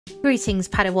Greetings,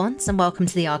 Padawans, and welcome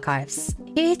to the Archives.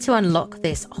 Here to unlock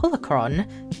this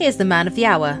holocron, here's the man of the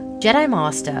hour, Jedi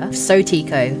Master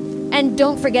Sotiko. And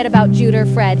don't forget about Juder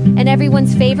Fred and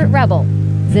everyone's favorite rebel,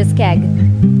 Ziskeg.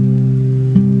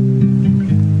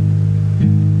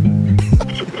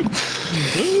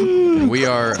 We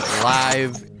are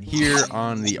live here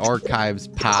on the Archives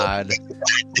pod.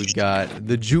 We've got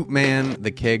the Jute Man,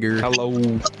 the Kegger, hello,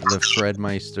 the Fred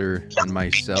Meister, and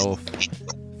myself.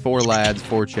 4 lads,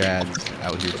 4 chads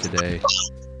out here today.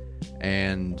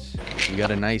 And we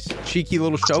got a nice cheeky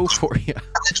little show for you.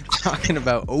 Talking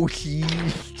about Okies,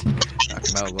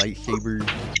 talking about lightsabers,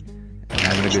 and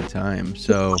having a good time.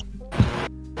 So,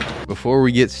 before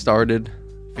we get started,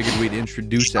 figured we'd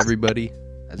introduce everybody,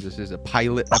 as this is a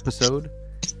pilot episode.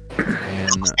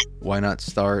 And why not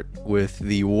start with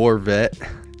the war vet,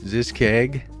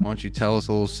 Ziskeg? Why don't you tell us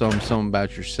a little something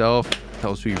about yourself?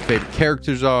 Tell us who your favorite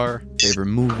characters are, favorite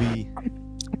movie.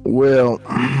 Well,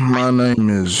 my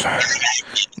name is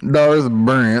Darth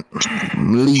Brent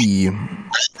Lee.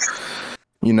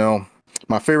 You know,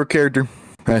 my favorite character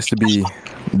has to be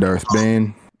Darth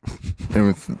Bane. And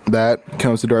with that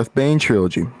comes the Darth Bane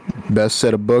trilogy. Best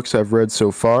set of books I've read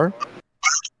so far.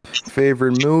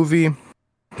 Favorite movie?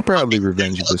 Probably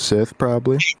Revenge of the Sith,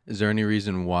 probably. Is there any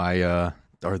reason why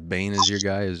Darth Bane is your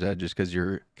guy? Is that just because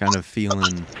you're kind of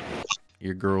feeling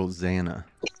your girl Xana?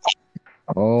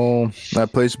 Oh,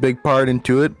 that plays a big part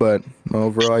into it, but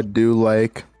overall I do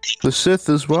like the Sith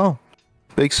as well.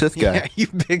 Big Sith guy. Yeah, you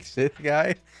big Sith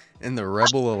guy in the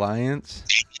Rebel Alliance.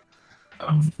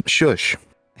 Shush.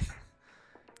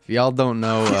 If y'all don't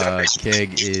know,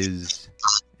 Keg is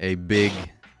a big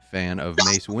fan of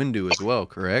Mace Windu as well,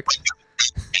 correct?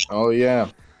 Oh, yeah.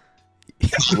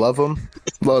 Love him.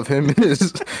 Love him in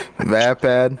his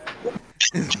Vapad.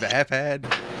 His Vapad?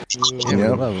 Yeah, we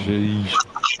love him.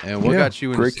 And what got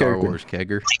you into Star Wars,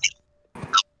 Kegger?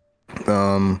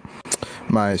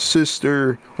 My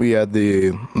sister, we had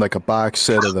a box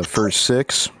set of the first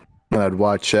 6, and I'd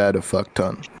watch that a fuck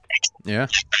ton. Yeah?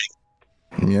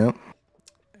 Yeah.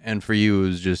 And for you, it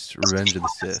was just Revenge of the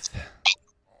Sith.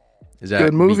 Is that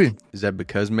good movie? Is that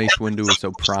because Mace Windu was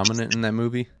so prominent in that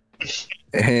movie?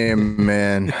 Hey,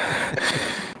 man.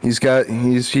 He's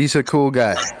a cool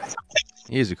guy.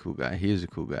 He is a cool guy. He is a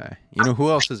cool guy. You know who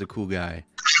else is a cool guy?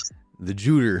 The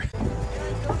Juder.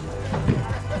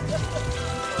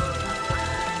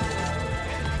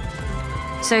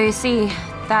 So you see,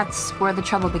 that's where the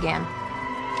trouble began.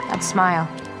 That smile.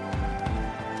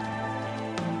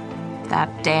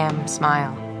 That damn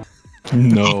smile.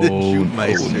 No,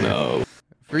 no.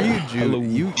 For you,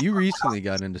 Jude, you recently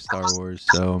got into Star Wars,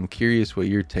 so I'm curious what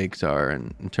your takes are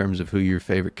in terms of who your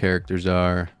favorite characters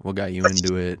are, what got you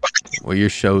into it, what your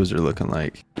shows are looking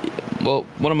like. Well,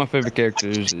 one of my favorite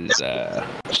characters is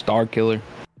Star Killer.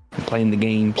 I'm playing the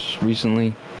games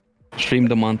recently. Streamed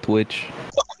them on Twitch.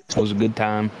 It was a good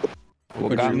time.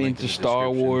 What got me into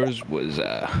Star Wars was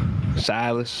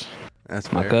Silas.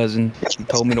 That's my fair. cousin. He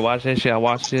told me to watch that shit. I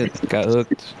watched it. Got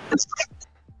hooked.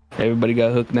 Everybody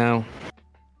got hooked now.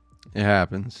 It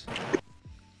happens.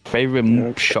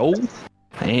 Favorite show?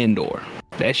 Andor.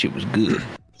 That shit was good.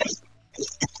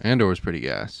 Andor was pretty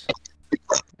gas.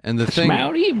 And the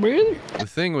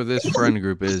thing with this friend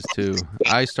group is too,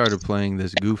 I started playing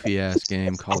this goofy ass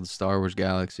game called Star Wars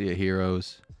Galaxy of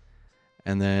Heroes,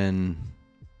 and then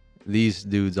these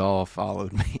dudes all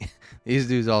followed me. These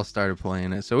dudes all started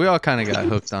playing it, so we all kind of got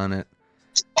hooked on it.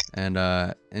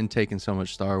 And taking so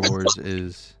much Star Wars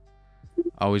is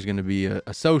always going to be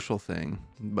a social thing.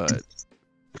 But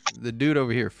the dude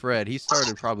over here, Fred, he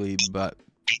started probably about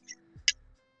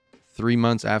 3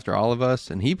 months after all of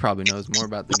us, and he probably knows more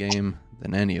about the game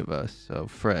than any of us. So,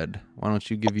 Fred, why don't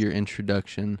you give your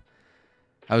introduction?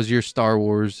 How's your Star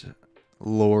Wars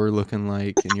lore looking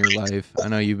like in your life? I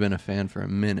know you've been a fan for a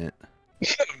minute.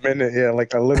 A minute, yeah,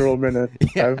 like a literal minute.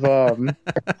 Yeah.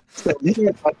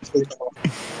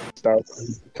 Star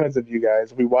Wars because of you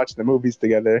guys. We watched the movies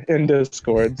together in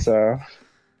Discord, so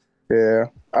yeah.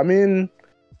 I mean,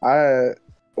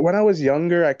 when I was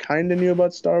younger, I kind of knew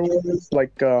about Star Wars.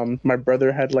 Like, my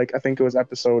brother had I think it was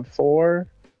episode 4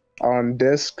 on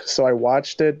disc, so I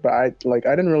watched it, but I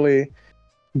didn't really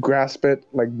grasp it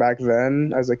back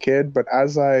then as a kid. But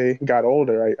as I got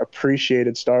older, I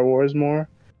appreciated Star Wars more.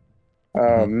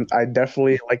 I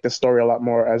definitely like the story a lot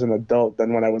more as an adult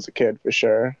than when I was a kid, for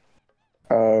sure.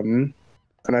 And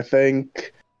I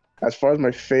think as far as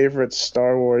my favorite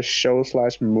Star Wars show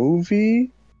 /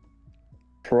 movie,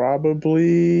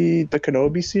 probably the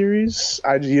Kenobi series.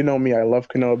 You know me, I love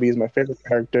Kenobi. He's my favorite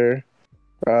character.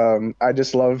 I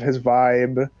just love his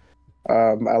vibe.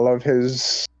 I love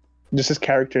his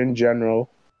character in general.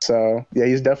 So yeah,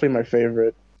 he's definitely my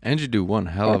favorite. And you do one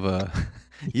hell of a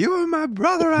you and my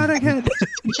brother Anakin.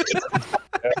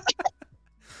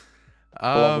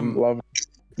 Love him.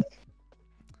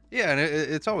 Yeah, and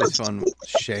it's always fun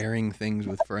sharing things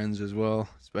with friends as well,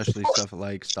 especially stuff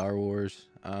like Star Wars.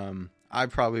 I've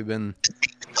probably been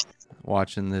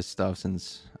watching this stuff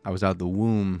since I was out the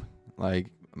womb. Like,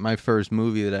 my first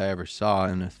movie that I ever saw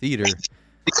in a theater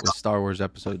was Star Wars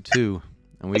Episode 2,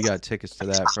 and we got tickets to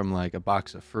that from, like, a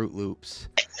box of Fruit Loops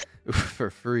for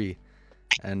free.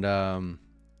 And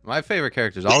my favorite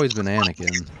character's always been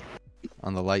Anakin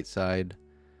on the light side.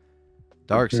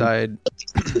 Dark side,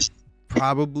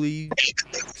 probably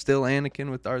still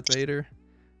Anakin with Darth Vader,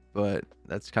 but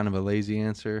that's kind of a lazy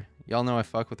answer. Y'all know I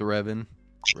fuck with Revan.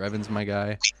 Revan's my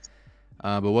guy.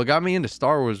 But what got me into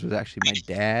Star Wars was actually my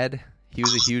dad. He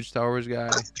was a huge Star Wars guy.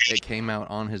 It came out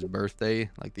on his birthday,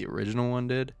 like the original one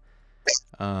did.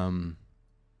 So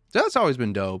that's always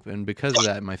been dope. And because of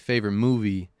that, my favorite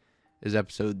movie is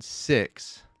Episode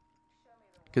 6,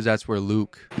 because that's where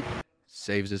Luke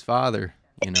saves his father,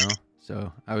 you know?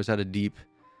 So I always had a deep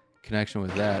connection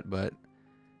with that, but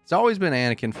it's always been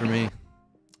Anakin for me.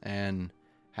 And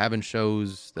having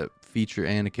shows that feature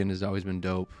Anakin has always been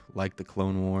dope, like the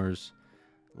Clone Wars,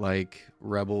 like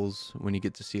Rebels, when you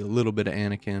get to see a little bit of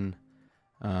Anakin,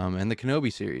 and the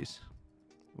Kenobi series,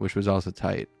 which was also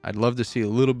tight. I'd love to see a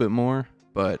little bit more,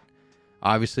 but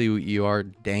obviously you are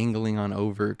dangling on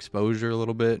overexposure a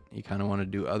little bit. You kind of want to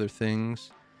do other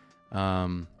things.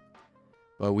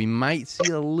 But we might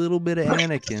see a little bit of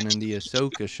Anakin in the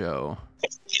Ahsoka show,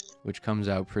 which comes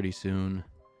out pretty soon.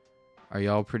 Are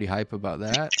y'all pretty hype about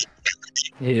that?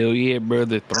 Hell yeah,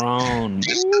 brother. Thrawn.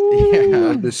 Yeah.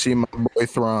 Love to see my boy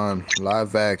Thrawn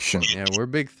live action. Yeah, we're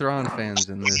big Thrawn fans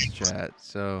in this chat,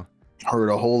 so. Heard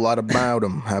a whole lot about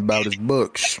him. How about his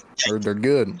books? Heard they're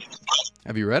good.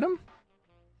 Have you read them?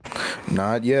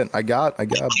 Not yet. I got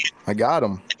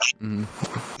them.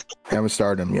 Mm-hmm. Haven't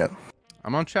started them yet.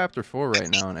 I'm on chapter 4 right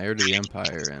now in Heir to the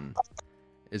Empire, and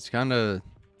it's kind of...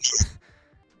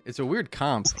 It's a weird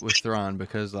comp with Thrawn,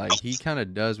 because like he kind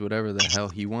of does whatever the hell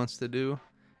he wants to do,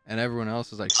 and everyone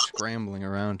else is like scrambling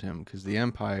around him, because the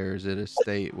Empire is at a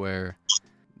state where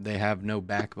they have no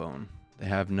backbone. They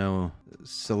have no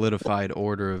solidified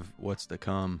order of what's to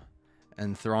come.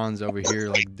 And Thrawn's over here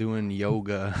like doing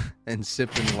yoga and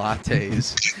sipping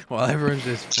lattes while everyone's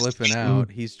just flipping out.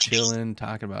 He's chilling,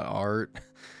 talking about art.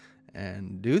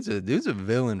 And dude's a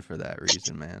villain for that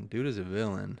reason, man. Dude is a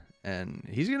villain. And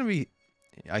he's going to be...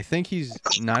 I think he's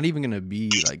not even going to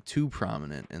be like too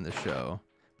prominent in the show,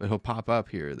 but he'll pop up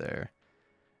here or there.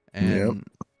 And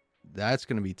that's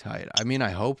going to be tight. I mean, I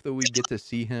hope that we get to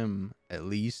see him at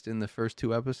least in the first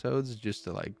 2 episodes just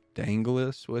to like dangle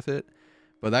us with it.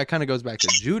 But that kind of goes back to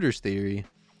Juder's theory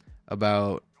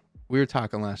about, we were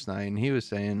talking last night, and he was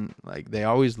saying like they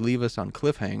always leave us on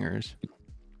cliffhangers.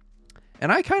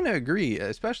 And I kind of agree,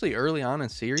 especially early on in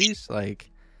series. Like,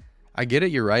 I get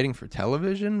it, you're writing for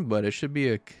television, but it should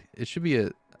be a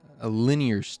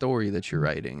linear story that you're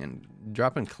writing, and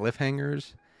dropping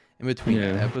cliffhangers in between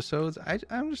episodes.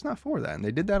 I'm just not for that. And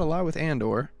they did that a lot with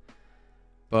Andor,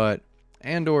 but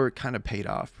Andor kind of paid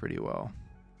off pretty well.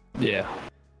 Yeah.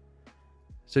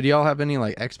 So do y'all have any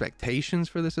like expectations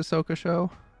for this Ahsoka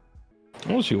show?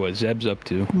 I want to see what Zeb's up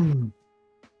to.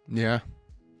 Yeah.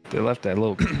 They left that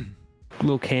little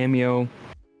little cameo.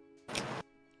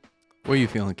 What are you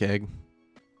feeling, Keg?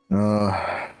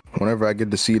 Whenever I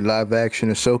get to see live action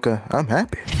Ahsoka, I'm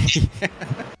happy.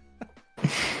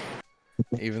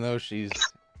 Even though she's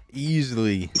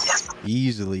easily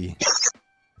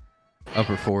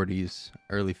upper 40s,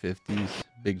 early 50s,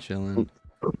 big chillin'.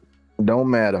 Don't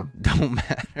matter. Don't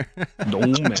matter.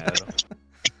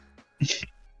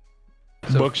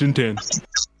 So, Bucks and 10.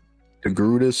 The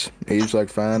Grutus, aged like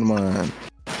fine wine.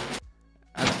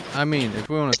 I mean, if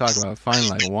we want to talk about fine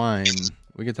like wine,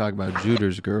 we could talk about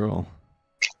Juder's girl,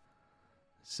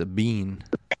 Sabine.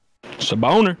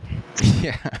 Saboner.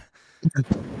 Yeah.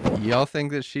 Y'all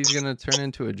think that she's gonna turn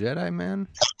into a Jedi, man?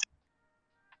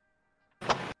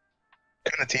 Kind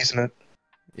of teasing it.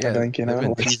 Yeah, I think, you know,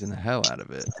 they've been teasing the hell out of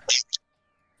it.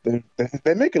 They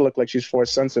make it look like she's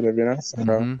force sensitive, you know.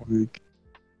 Mm-hmm.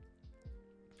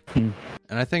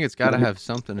 And I think it's got to have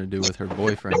something to do with her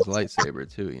boyfriend's lightsaber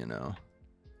too, you know.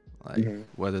 Like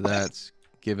whether that's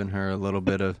giving her a little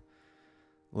bit of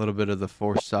the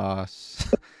Force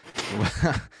sauce,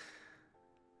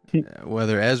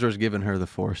 whether Ezra's giving her the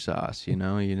Force sauce, you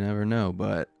know, you never know.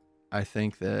 But I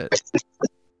think we'll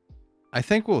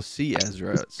see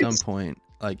Ezra at some point,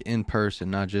 like in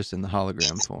person, not just in the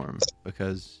hologram form,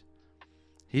 because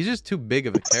He's just too big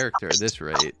of a character at this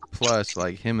rate. Plus,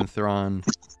 like, him and Thrawn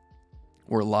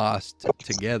were lost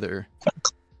together.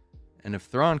 And if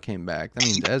Thrawn came back, that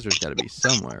means Ezra's got to be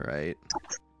somewhere, right?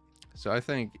 So I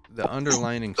think the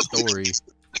underlining story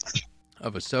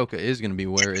of Ahsoka is going to be,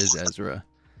 where is Ezra?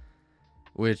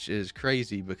 Which is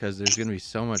crazy because there's going to be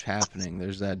so much happening.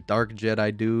 There's that dark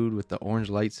Jedi dude with the orange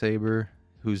lightsaber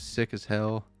who's sick as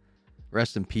hell.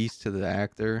 Rest in peace to the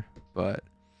actor. But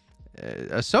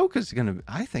Ahsoka's going to...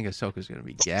 I think Ahsoka's going to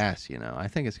be gas, you know? I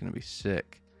think it's going to be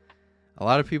sick. A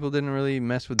lot of people didn't really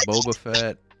mess with Boba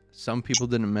Fett. Some people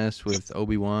didn't mess with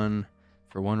Obi-Wan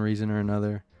for one reason or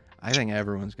another. I think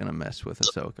everyone's going to mess with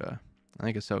Ahsoka. I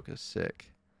think Ahsoka's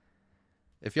sick.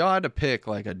 If y'all had to pick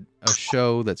like a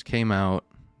show that's came out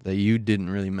that you didn't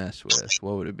really mess with,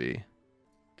 what would it be?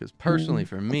 Because personally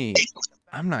for me,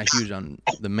 I'm not huge on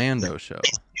the Mando show.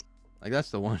 Like,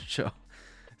 that's the one show.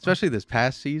 Especially this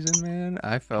past season, man.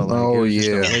 I felt like it was just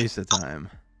a waste of time.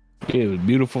 It was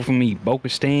beautiful for me. Boca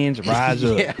stands, rise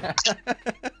up.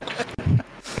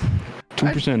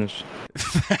 2%ers.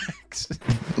 Facts.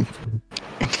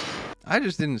 I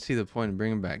just didn't see the point of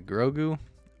bringing back Grogu,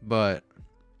 but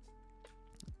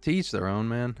to each their own,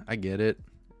 man. I get it.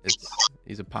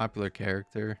 He's a popular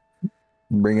character.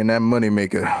 Bringing that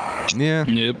moneymaker. Yeah.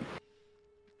 Yep.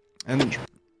 And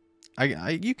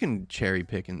you can cherry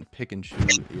pick and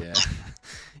choose. Yeah.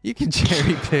 You can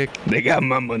cherry pick. They got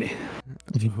my money.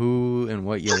 Who and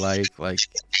what you like. Like,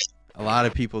 a lot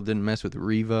of people didn't mess with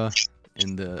Reva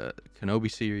in the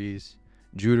Kenobi series.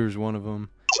 Juder's one of them.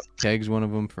 Keg's one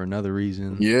of them for another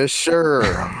reason. Yes, sir.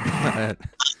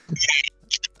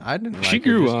 I didn't like She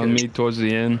grew on me towards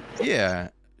the end. Yeah.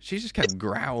 She just kept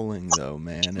growling, though,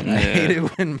 man. And I hate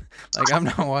it when, like, I'm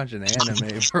not watching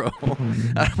anime, bro.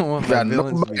 I don't want my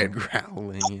villains to be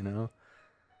growling, you know?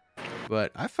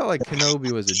 But I felt like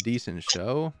Kenobi was a decent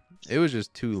show. It was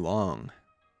just too long.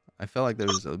 I felt like there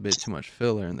was a bit too much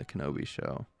filler in the Kenobi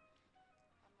show.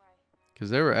 Because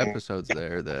there were episodes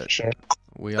there that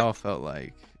we all felt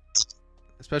like,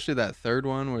 especially that third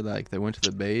one where, like, they went to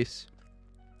the base.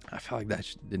 I felt like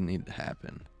that didn't need to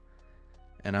happen.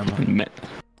 And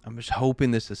I'm just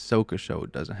hoping this Ahsoka show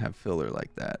doesn't have filler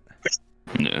like that.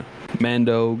 Yeah.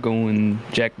 Mando going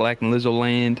Jack Black and Lizzo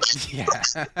Land. Yeah.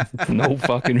 No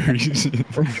fucking reason.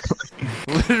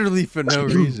 Literally for no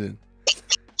reason.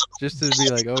 Just to be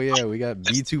like, oh yeah, we got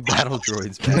B2 battle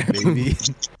droids back, baby.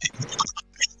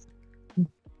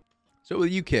 So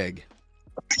with you, Keg,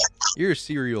 you're a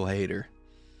serial hater.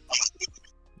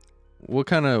 What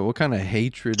kind of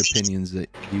hatred opinions that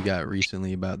you got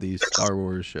recently about these Star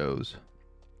Wars shows?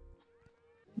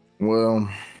 Well,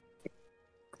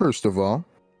 first of all,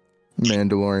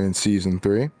 Mandalorian Season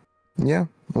 3. Yeah,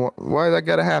 why that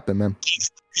gotta happen, man?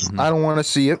 Mm-hmm. I don't want to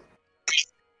see it.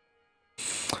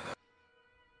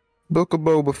 Book of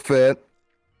Boba Fett.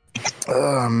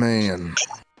 Oh, man.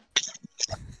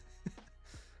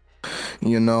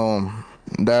 You know,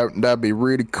 that'd be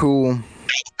really cool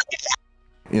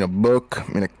in a book,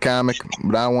 in a comic,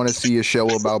 but I want to see a show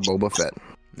about Boba Fett.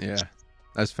 Yeah,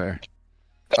 that's fair.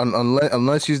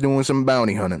 Unless he's doing some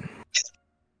bounty hunting.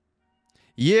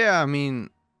 Yeah, I mean,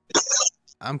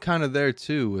 I'm kind of there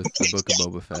too with the Book of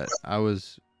Boba Fett.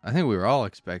 I think we were all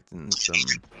expecting some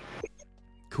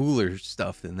cooler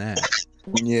stuff than that.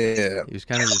 Yeah. He was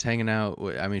kind of just hanging out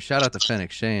with, I mean, shout out to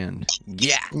Fennec Shand.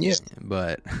 Yeah.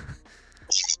 But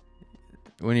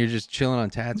when you're just chilling on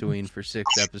Tatooine for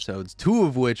 6 episodes, 2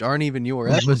 of which aren't even your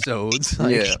episodes.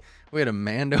 Like, yeah. We had a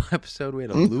Mando episode, we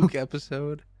had a Luke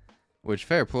episode, which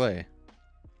fair play.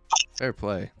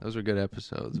 Those were good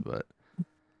episodes, but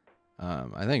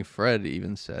I think Fred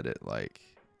even said it, like,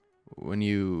 when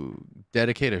you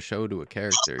dedicate a show to a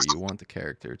character, you want the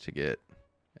character to get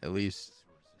at least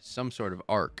some sort of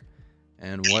arc.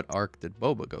 And what arc did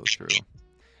Boba go through?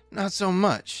 Not so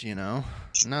much, you know.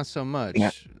 Not so much.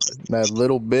 That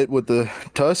little bit with the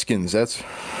Tuskens, that's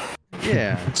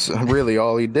really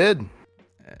all he did.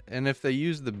 And if they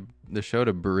use the show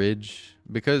to bridge,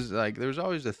 because like there's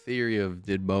always a theory of,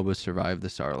 did Boba survive the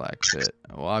Sarlacc pit?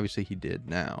 Well, obviously he did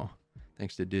now,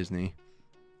 thanks to Disney.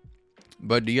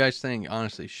 But do you guys think,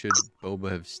 honestly, should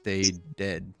Boba have stayed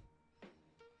dead?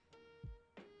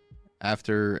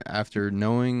 After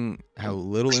knowing how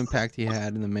little impact he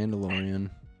had in The Mandalorian,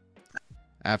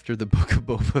 after the Book of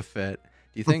Boba Fett,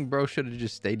 do you think bro should have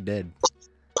just stayed dead?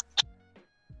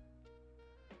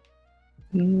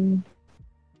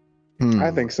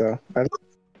 I think so. I think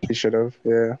he should have,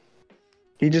 yeah.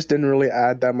 He just didn't really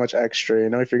add that much extra, you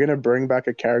know? If you're going to bring back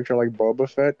a character like Boba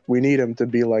Fett, we need him to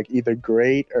be, like, either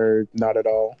great or not at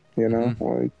all, you know? Mm-hmm.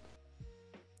 Like,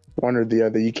 one or the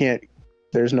other. You can't...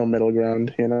 There's no middle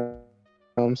ground, you know?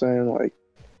 know what I'm saying? Like,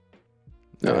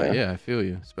 yeah, I feel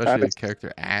you. Especially a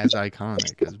character as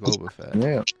iconic as Boba Fett.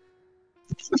 Yeah.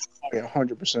 Yeah,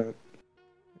 100%.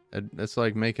 That's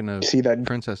like making a See that?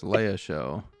 Princess Leia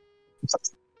show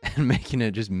and making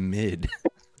it just mid.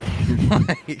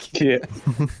 Yeah.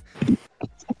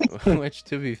 Which,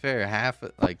 to be fair,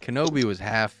 Kenobi was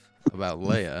half about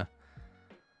Leia.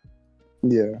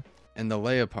 Yeah. And the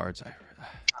Leia parts,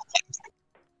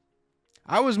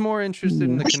 I was more interested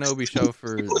in the Kenobi show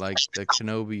for like the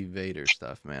Kenobi Vader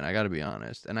stuff, man. I gotta be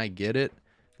honest. And I get it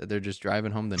that they're just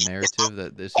driving home the narrative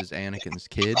that this is Anakin's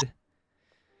kid.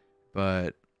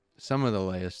 But some of the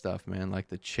Leia stuff, man, like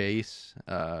the chase,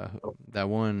 that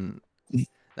one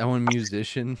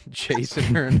musician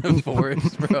chasing her in the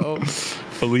forest, bro.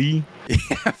 Flea?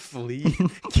 Yeah, Flea.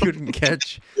 Couldn't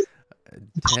catch a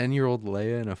 10-year-old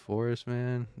Leia in a forest,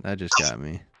 man. That just got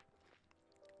me.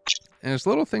 And it's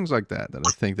little things like that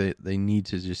I think they need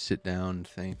to just sit down and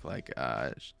think, like,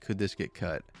 could this get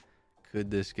cut?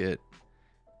 Could this get...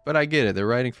 But I get it. They're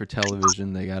writing for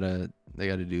television. They gotta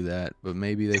do that. But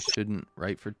maybe they shouldn't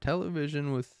write for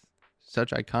television with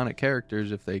such iconic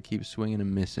characters if they keep swinging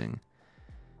and missing.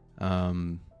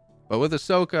 But with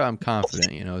Ahsoka, I'm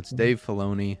confident. You know, it's Dave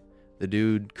Filoni. The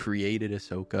dude created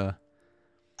Ahsoka.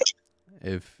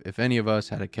 If any of us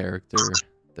had a character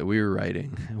that we were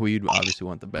writing, we'd obviously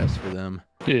want the best for them.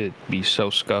 It'd be so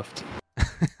scuffed.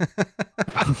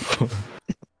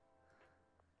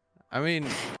 I mean...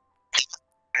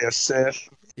 Yeah, Sith.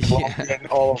 Yeah.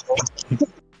 All of them.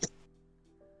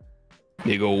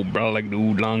 Big old bro like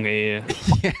dude, long hair.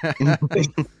 Yeah.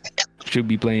 Should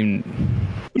be playing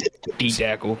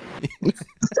D-tackle.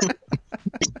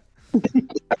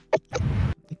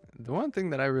 The one thing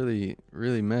that I really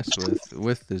mess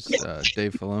with this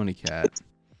Dave Filoni cat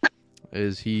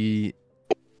is he's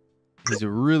a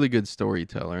really good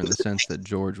storyteller in the sense that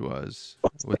George was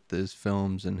with his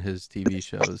films and his TV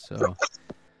shows. So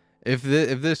if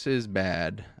this is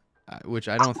bad, which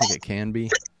I don't think it can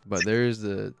be, but there is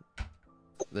the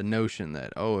notion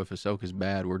that, if Ahsoka's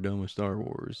bad, we're done with Star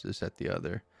Wars, this, that, the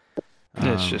other.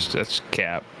 That's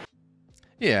cap.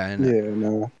 Yeah, and Yeah,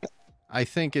 no. I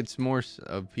think it's more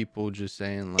of people just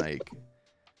saying, like,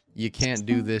 you can't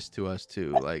do this to us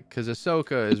too, like, because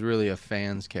Ahsoka is really a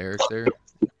fan's character,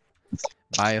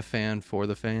 by a fan for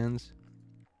the fans,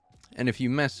 and if you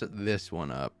mess this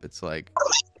one up, it's like,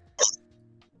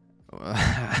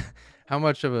 how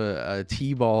much of a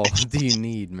T-ball do you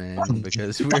need, man?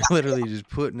 Because we're literally just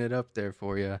putting it up there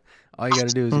for you. All you got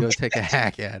to do is go take a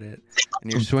hack at it,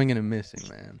 and you're swinging and missing,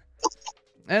 man.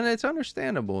 And it's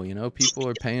understandable, you know. People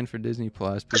are paying for Disney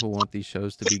Plus. People want these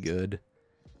shows to be good,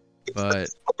 but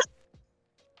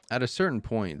at a certain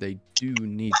point, they do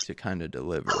need to kind of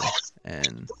deliver.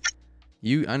 And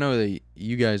I know that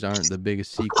you guys aren't the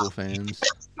biggest sequel fans.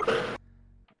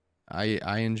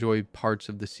 I enjoy parts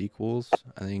of the sequels.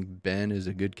 I think Ben is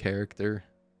a good character.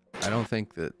 I don't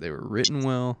think that they were written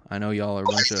well. I know y'all are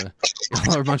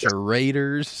a bunch of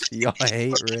Raiders. Y'all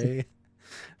hate Rey,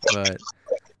 but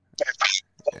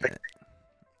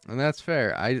and that's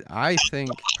fair. I think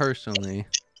personally,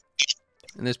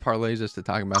 and this parlays us to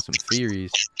talking about some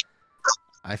theories.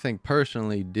 I think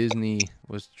personally, Disney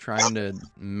was trying to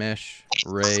mesh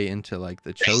Rey into like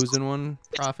the Chosen One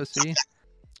prophecy.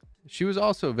 She was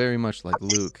also very much like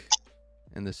Luke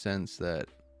in the sense that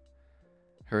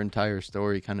her entire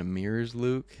story kind of mirrors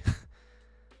Luke.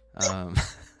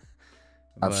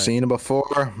 I've seen it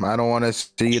before. I don't want to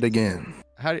see it again.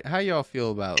 How y'all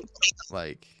feel about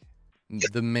like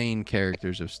the main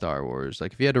characters of Star Wars?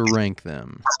 Like if you had to rank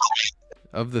them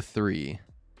of the three,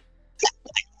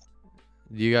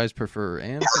 do you guys prefer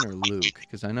Anakin or Luke?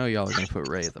 Because I know y'all are going to put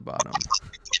Rey at the bottom.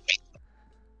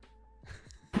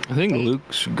 I think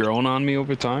Luke's grown on me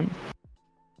over time.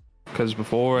 Because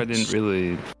before I didn't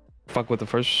really fuck with the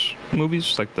first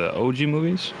movies, like the OG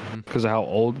movies, because of how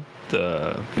old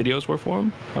the videos were for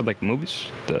them, or like movies,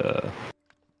 the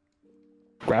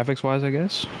graphics wise, I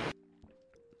guess.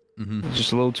 It's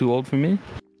just a little too old for me.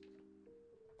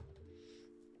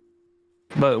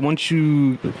 But once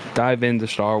you dive into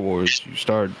Star Wars, you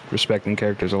start respecting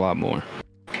characters a lot more.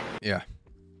 Yeah,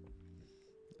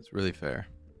 that's really fair.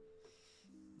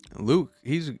 Luke,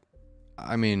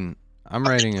 I'm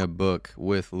writing a book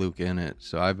with Luke in it,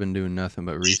 so I've been doing nothing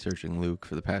but researching Luke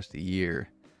for the past year.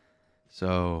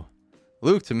 So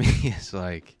Luke to me is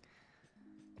like,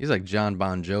 he's like John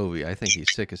Bon Jovi. I think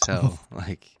he's sick as hell.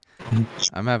 Like,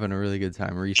 I'm having a really good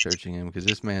time researching him because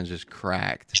this man's just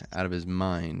cracked out of his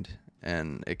mind,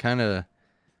 and it kind of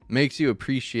makes you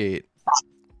appreciate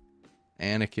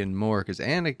Anakin more, because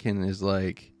Anakin is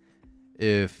like,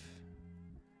 if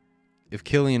if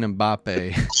Kylian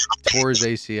Mbappe tore his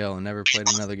ACL and never played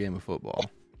another game of football.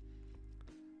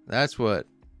 That's what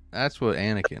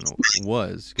Anakin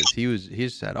was, because he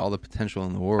just had all the potential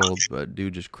in the world, but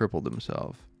dude just crippled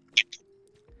himself.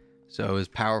 So as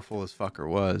powerful as fucker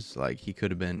was, like, he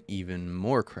could have been even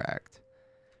more cracked,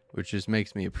 which just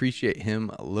makes me appreciate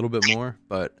him a little bit more.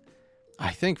 But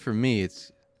I think for me,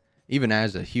 it's, even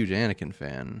as a huge Anakin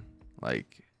fan,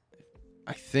 like,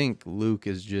 I think Luke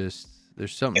is just,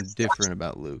 there's something different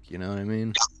about Luke, you know what I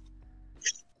mean?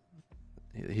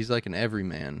 He's like an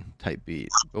everyman type beat.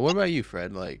 But what about you,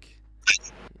 Fred? Like,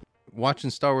 watching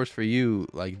Star Wars for you,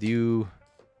 like,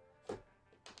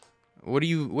 what do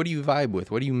you vibe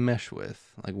with? What do you mesh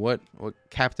with? Like, what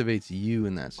captivates you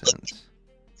in that sense?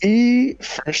 We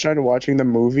first started watching the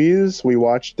movies. We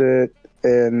watched it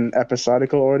in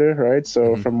episodical order, right?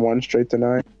 So from 1 straight to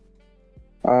 9.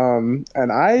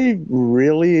 And I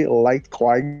really liked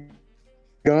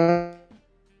Qui-Gon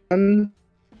in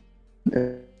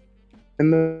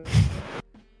the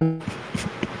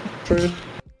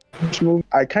first movie.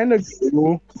 I kind of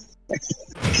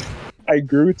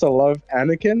grew to love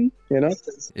Anakin, you know?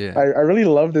 Yeah. I really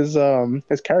loved his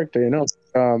character, you know?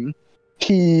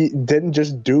 He didn't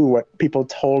just do what people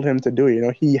told him to do, you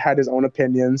know? He had his own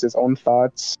opinions, his own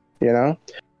thoughts, you know?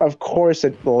 Of course,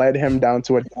 it led him down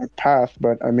to a dark path,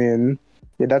 but I mean,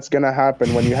 yeah, that's gonna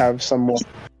happen when you have someone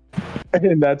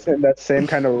in that same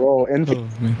kind of role. And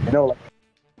you know, like,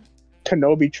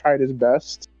 Kenobi tried his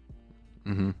best.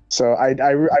 So I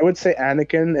would say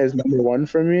Anakin is number 1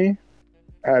 for me.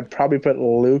 I'd probably put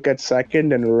Luke at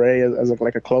second and Rey as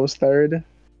like a close third.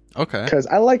 Okay. Because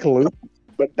I like Luke,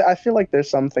 but I feel like there's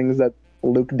some things that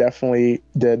Luke definitely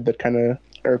did that kind of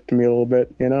irked me a little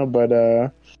bit, you know. But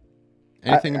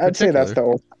anything in particular? I'd say that's the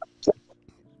old.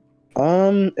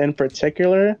 In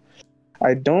particular,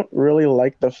 I don't really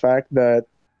like the fact that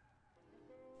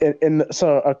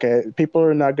okay, people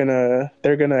are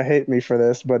they're gonna hate me for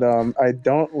this, but I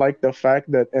don't like the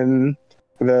fact that in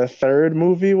the 3rd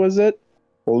movie, was it,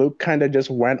 Luke kind of just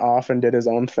went off and did his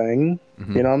own thing.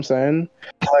 You know what I'm saying?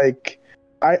 Like,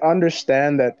 I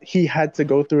understand that he had to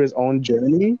go through his own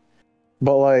journey,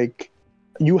 but like,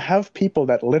 you have people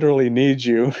that literally need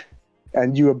you,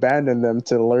 and you abandon them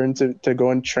to learn to go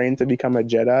and train to become a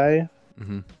Jedi.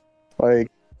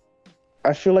 Like,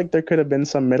 I feel like there could have been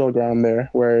some middle ground there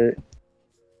where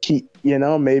he, you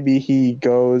know, maybe he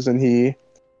goes and he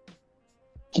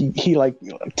like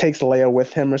takes Leia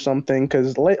with him or something,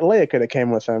 because Leia could have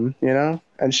came with him, you know,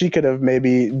 and she could have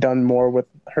maybe done more with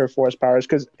her Force powers,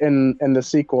 because in the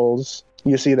sequels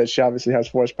you see that she obviously has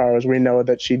Force powers. We know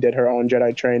that she did her own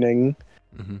Jedi training.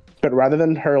 But rather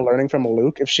than her learning from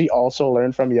Luke, if she also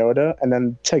learned from Yoda and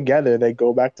then together they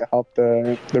go back to help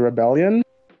the rebellion,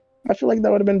 I feel like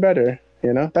that would have been better.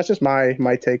 You know, that's just my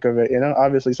take of it. You know,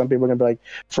 obviously some people are gonna be like,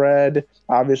 Fred,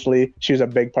 obviously she's a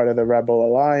big part of the Rebel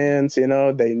Alliance. You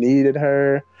know, they needed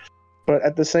her, but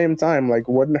at the same time, like,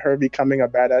 wouldn't her becoming a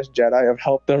badass Jedi have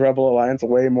helped the Rebel Alliance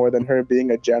way more than her being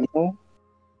a general?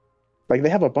 Like, they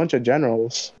have a bunch of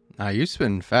generals. You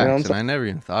spin facts, and I never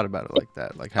even thought about it like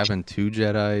that. Like, having 2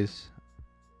 Jedis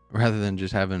rather than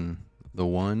just having the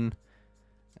one,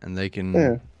 and they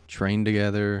can train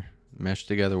together, mesh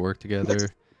together, work together.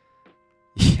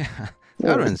 Yeah,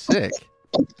 that would have been sick.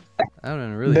 That would have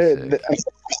been really sick.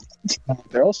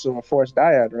 They're also a Force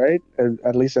dyad, right?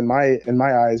 At least in my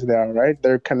eyes, they are, right?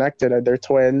 They're connected. They're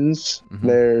twins.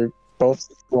 They're both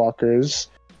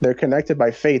walkers. They're connected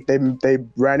by fate. They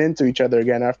ran into each other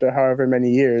again after however many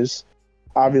years.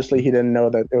 Obviously, he didn't know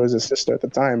that it was his sister at the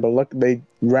time, but look, they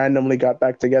randomly got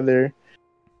back together.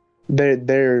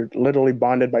 They're literally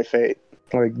bonded by fate.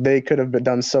 Like, they could have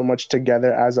done so much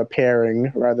together as a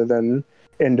pairing rather than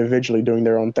individually doing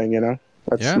their own thing, you know?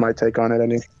 That's my take on it,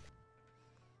 anyway.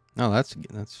 No, that's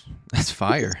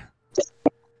fire.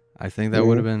 I think that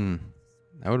would have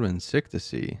been sick to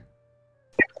see.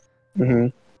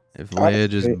 If Leia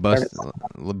just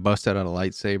busted out a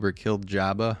lightsaber, killed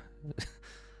Jabba,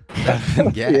 that'd been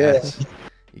gas.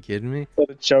 You kidding me?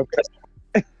 Choke.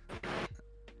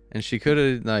 And she could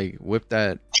have like whipped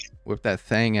that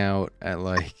thing out at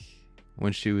like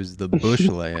when she was the Bush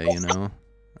Leia, you know?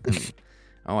 And,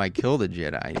 oh, I killed a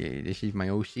Jedi. This is my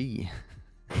OC.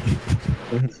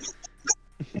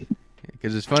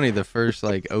 Because it's funny, the first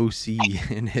like OC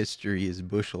in history is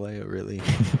Bush Leia, really.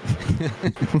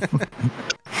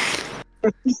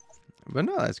 But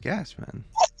no, that's gas, man.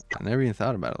 I never even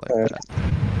thought about it like that.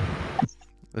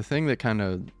 The thing that kind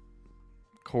of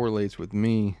correlates with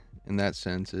me in that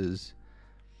sense is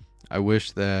I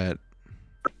wish that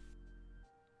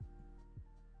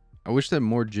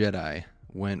more Jedi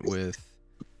went with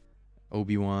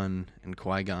Obi-Wan and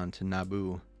Qui-Gon to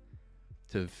Naboo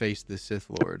to face the Sith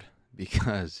Lord,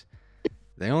 because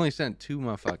they only sent 2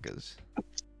 motherfuckers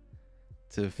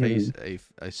to face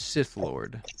a Sith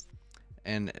Lord.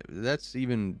 And that's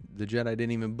even, the Jedi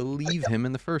didn't even believe him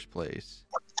in the first place.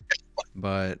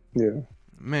 But,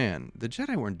 man, the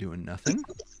Jedi weren't doing nothing.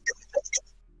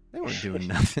 They weren't doing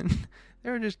nothing.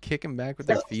 They were just kicking back with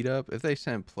their feet up. If they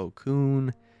sent Plo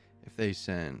Koon, if they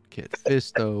sent Kit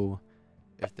Fisto,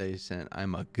 if they sent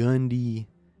Ima Gundy,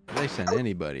 if they sent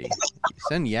anybody,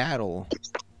 send Yaddle.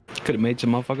 Could have made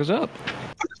some motherfuckers up.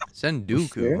 Send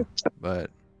Dooku,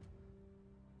 but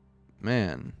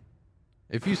man,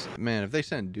 if they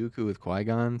sent Dooku with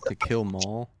Qui-Gon to kill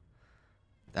Maul,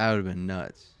 that would have been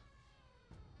nuts.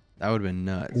 That would have been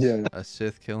nuts. Yeah. A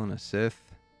Sith killing a Sith,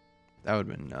 that would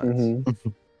have been nuts.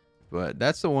 But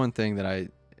that's the one thing that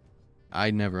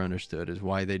I never understood, is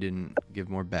why they didn't give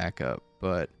more backup.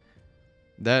 But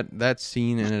that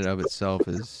scene in and of itself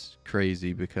is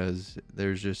crazy, because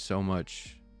there's just so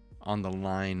much on the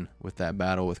line with that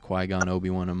battle with Qui-Gon,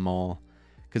 Obi-Wan, and Maul.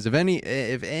 Because if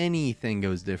anything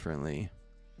goes differently,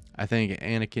 I think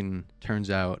Anakin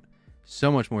turns out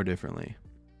so much more differently.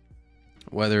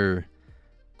 Whether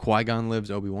Qui-Gon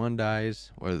lives, Obi-Wan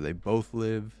dies, whether they both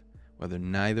live, whether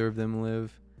neither of them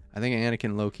live, I think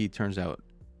Anakin low-key turns out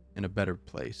in a better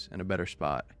place, in a better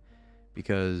spot.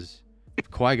 Because if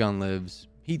Qui-Gon lives,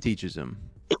 he teaches him.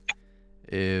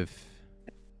 If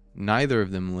neither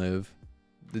of them live,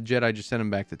 the Jedi just sent him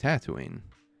back to Tatooine.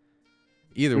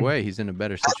 Either way, he's in a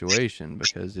better situation,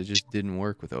 because it just didn't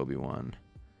work with Obi-Wan.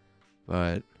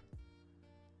 But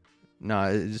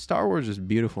no, Star Wars is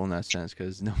beautiful in that sense,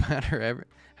 because no matter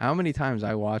how many times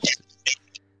I watched,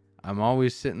 I'm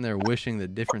always sitting there wishing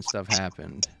that different stuff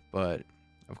happened. But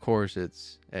of course,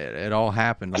 it all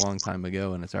happened a long time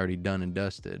ago, and it's already done and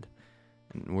dusted,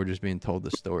 and we're just being told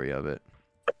the story of it.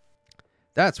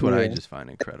 That's what I just find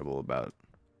incredible about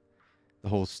the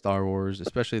whole Star Wars,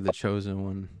 especially the Chosen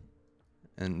One,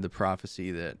 and the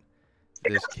prophecy that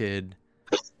this kid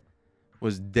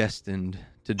was destined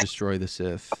to destroy the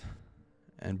Sith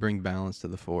and bring balance to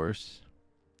the Force.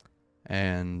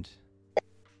 And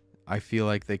I feel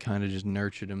like they kind of just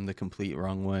nurtured him the complete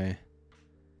wrong way,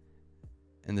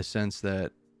 in the sense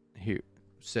that,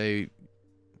 say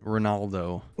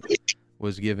Ronaldo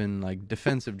was given like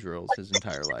defensive drills his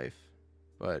entire life,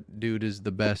 but dude is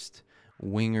the best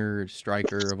winger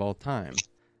striker of all time,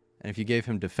 and if you gave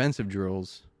him defensive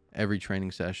drills every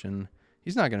training session,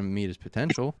 he's not going to meet his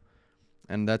potential.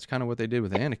 And that's kind of what they did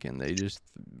with Anakin.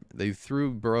 They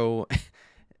threw bro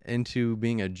into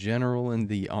being a general in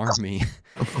the army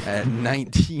at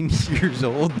 19 years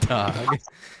old, dog.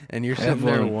 And you're sitting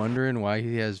there wondering why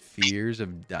he has fears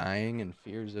of dying and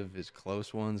fears of his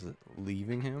close ones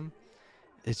leaving him.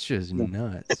 It's just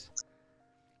nuts.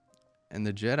 And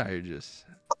the Jedi are just,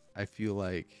 I feel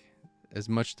like, as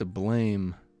much to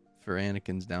blame for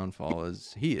Anakin's downfall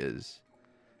as he is.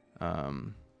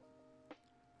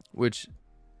 Which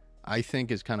I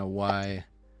think is kind of why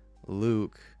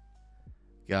Luke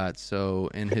got so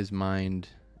in his mind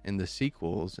in the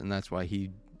sequels, and that's why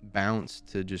he bounced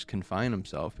to just confine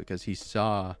himself, because he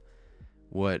saw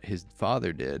what his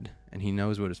father did, and he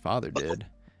knows what his father did,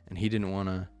 and he didn't want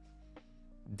to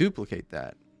duplicate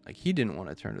that. Like, he didn't want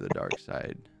to turn to the dark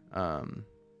side.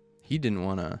 He didn't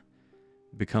want to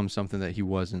become something that he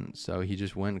wasn't, so he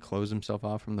just went and closed himself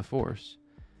off from the Force.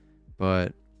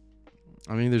 But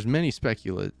I mean, there's many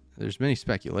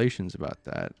speculations about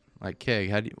that. Like,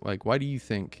 Keg, why do you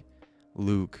think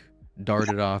Luke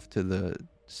darted off to the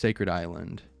sacred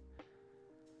island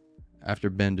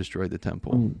after Ben destroyed the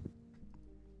temple?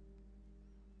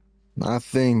 I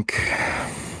think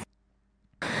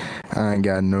I ain't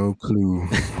got no clue,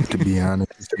 to be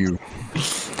honest with you.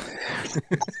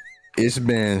 It's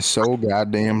been so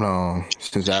goddamn long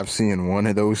since I've seen one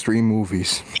of those 3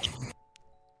 movies.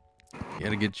 You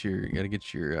gotta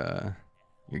get your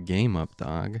game up,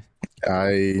 dog.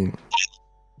 I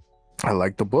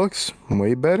like the books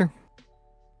way better.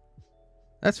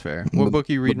 That's fair. What book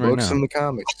are you reading right now? Books and the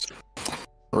comics.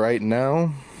 Right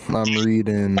now, I'm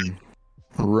reading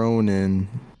Ronin,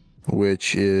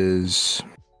 which is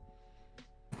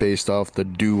based off the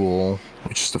Duel,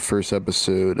 which is the first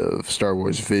episode of Star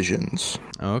Wars Visions.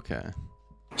 Okay.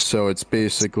 So it's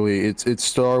basically it's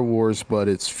Star Wars, but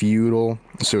it's feudal.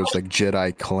 So it's like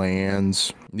Jedi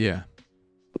clans. Yeah.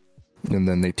 And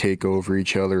then they take over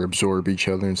each other, absorb each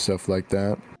other, and stuff like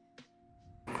that.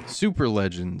 Super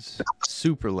legends.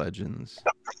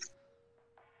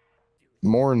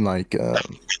 More in like the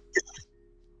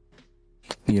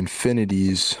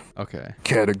Infinities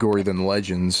category than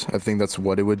Legends. I think that's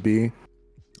what it would be.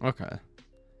 Okay.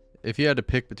 If you had to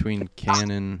pick between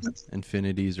canon,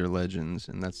 infinities, or legends,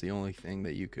 and that's the only thing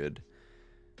that you could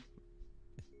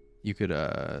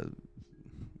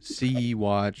see,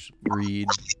 watch, read,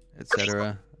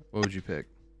 etc., what would you pick?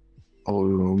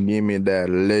 Oh, give me that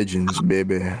legends,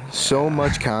 baby. So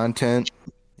much content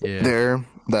there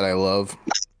that I love.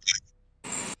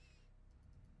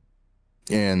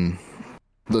 And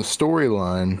the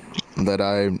storyline that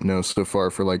I know so far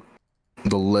for like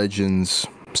the Legends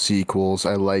sequels,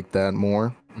 I like that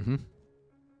more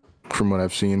from what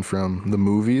I've seen from the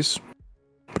movies.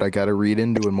 But I gotta read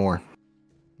into it more.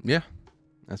 Yeah,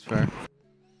 that's fair.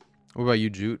 What about you,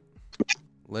 Jute?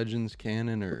 Legends,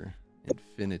 canon, or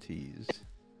infinities?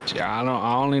 Yeah,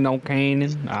 I only know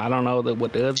canon. I don't know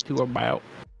what the other two are about.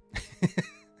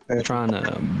 I'm trying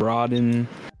to broaden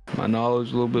my knowledge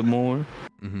a little bit more.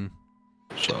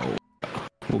 So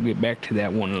we'll get back to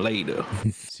that one later.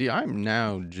 See, I'm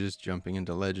now just jumping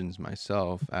into Legends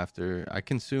myself after I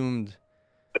consumed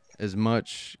as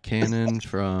much canon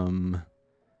from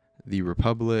the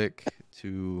Republic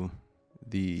to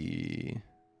the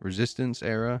Resistance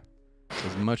era,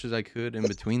 as much as I could in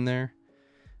between there.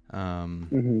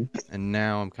 And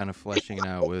now I'm kind of fleshing it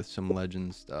out with some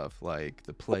Legends stuff like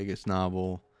the Plagueis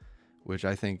novel, which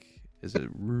I think is a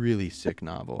really sick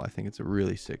novel. I think it's a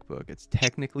really sick book. It's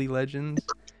technically Legends,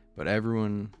 but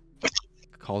everyone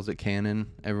calls it canon.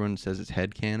 Everyone says it's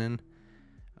head canon.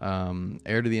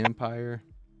 Heir to the Empire,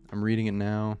 I'm reading it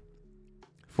now.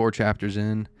 4 chapters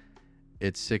in.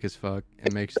 It's sick as fuck.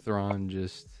 It makes Thrawn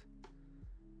just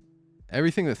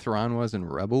everything that Thrawn was in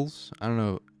Rebels. I don't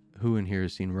know who in here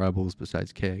has seen Rebels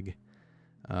besides Keg.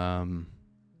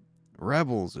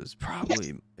 Rebels is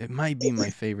probably, it might be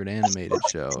my favorite animated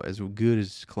show, as good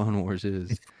as Clone Wars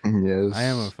is. Yes.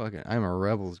 I'm a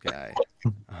Rebels guy.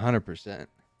 100%.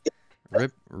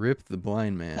 Rip the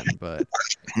blind man, but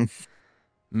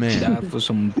man. Die for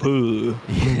some poo.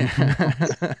 Yeah.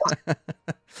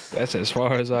 That's as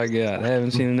far as I got. I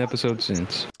haven't seen an episode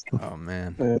since. Oh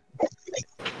man.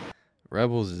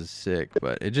 Rebels is sick,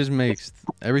 but it just makes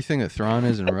everything that Thrawn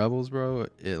is in Rebels, bro,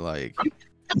 it like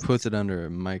puts it under a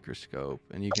microscope,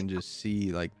 and you can just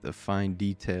see like the fine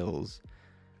details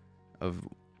of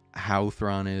how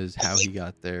Thrawn is, how he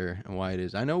got there, and why it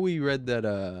is. I know we read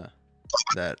that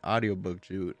audiobook,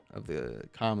 Jute, of the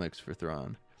comics for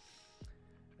Thrawn,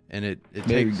 and it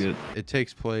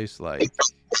takes place like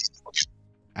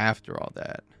after all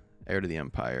that, Heir to the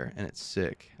Empire, and it's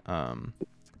sick.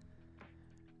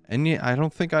 And yeah, I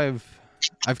don't think I've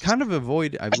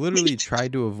literally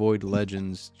tried to avoid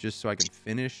Legends just so I can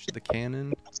finish the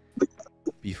canon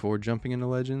before jumping into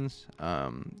Legends.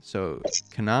 So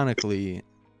canonically,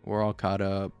 we're all caught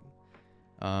up.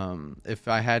 If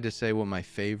I had to say what my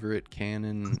favorite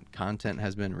canon content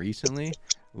has been recently,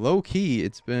 low key,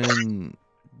 it's been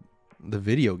the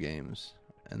video games,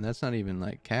 and that's not even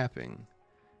like capping.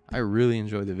 I really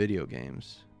enjoy the video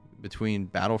games. Between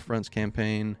Battlefront's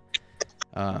campaign,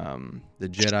 the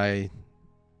Jedi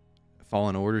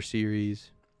Fallen Order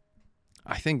series,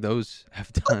 I think those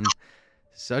have done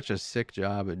such a sick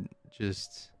job at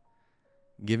just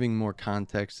giving more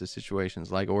context to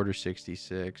situations like Order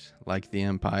 66, like the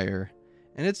Empire.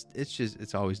 And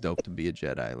it's always dope to be a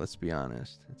Jedi, let's be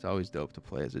honest. It's always dope to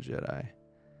play as a Jedi.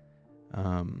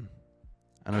 I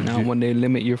know now when they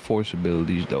limit your force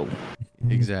abilities though.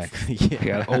 Exactly.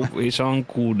 Yeah. It's on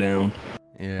cooldown.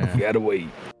 Yeah. You gotta wait.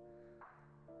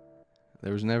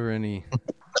 There was never any.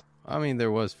 I mean, there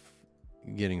was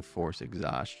getting force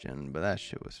exhaustion, but that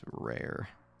shit was rare.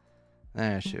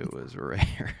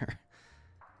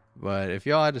 But if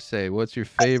y'all had to say, what's your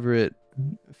favorite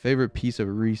piece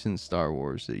of recent Star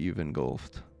Wars that you've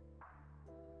engulfed?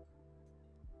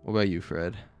 What about you,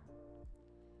 Fred?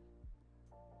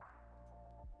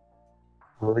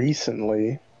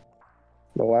 Recently,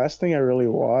 the last thing I really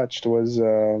watched was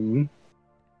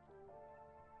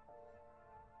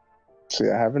see,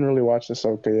 I haven't really watched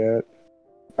Ahsoka yet.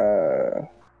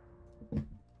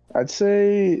 I'd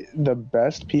say the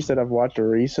best piece that I've watched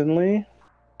recently,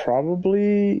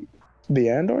 probably the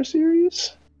Andor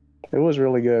series. It was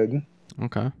really good.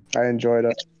 Okay. I enjoyed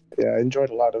it. Yeah, I enjoyed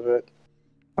a lot of it.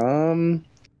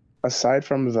 Aside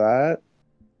from that,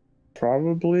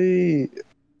 probably,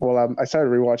 well, I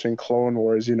started rewatching Clone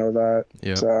Wars, you know that.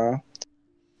 Yeah. So,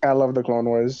 I love the Clone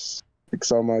Wars like,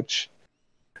 so much.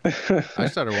 I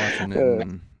started watching it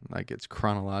in like its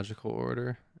chronological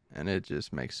order, and it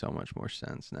just makes so much more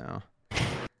sense now.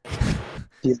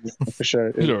 Yeah, for sure.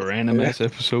 It's a random ass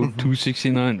episode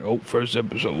 269. Oh, first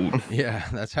episode. Yeah,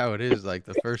 that's how it is. Like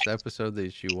the first episode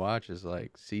that you watch is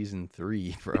like season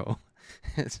 3, bro.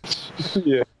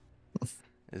 Yeah.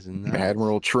 is nuts.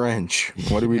 Admiral Trench.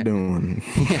 What are we doing?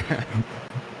 Yeah.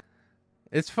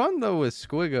 It's fun though with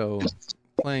Squiggo,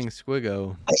 playing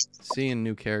Squiggo, seeing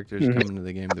new characters come into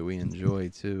the game that we enjoy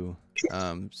too.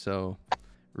 So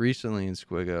recently in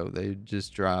Squiggo, they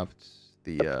just dropped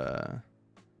the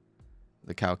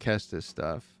Cal Kestis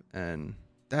stuff, and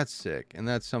that's sick. And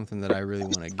that's something that I really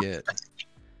want to get.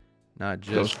 Not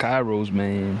just those Kairos,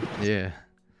 man. Yeah.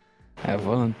 Have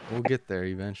fun. We'll get there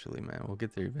eventually, man. We'll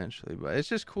get there eventually. But it's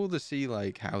just cool to see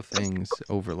like how things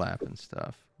overlap and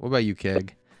stuff. What about you,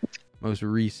 Keg? Most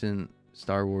recent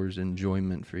Star Wars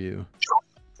enjoyment for you?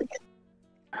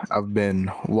 I've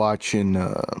been watching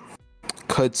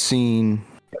cutscene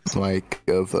like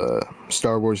of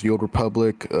Star Wars: The Old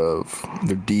Republic, of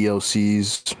the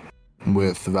DLCs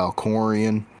with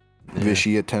Valkorion,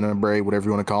 Vitiate Tenebrae, whatever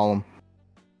you want to call them.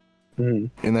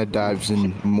 And that dives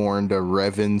in more into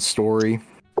Revan's story.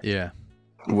 Yeah.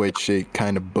 Which it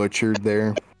kind of butchered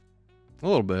there. A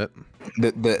little bit.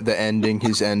 The ending,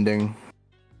 his ending.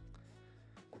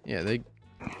 Yeah,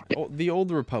 the Old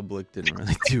Republic didn't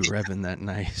really do Revan that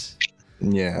nice.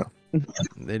 Yeah.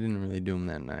 They didn't really do him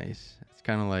that nice. It's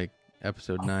kind of like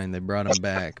Episode 9. They brought him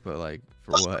back, but like,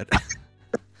 for what?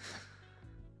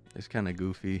 It's kind of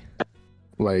goofy.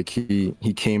 Like, he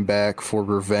came back for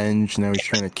revenge. Now he's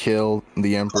trying to kill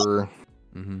the Emperor.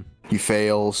 Mm-hmm. He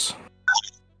fails.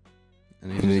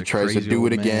 And And he tries to do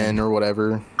it again or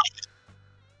whatever.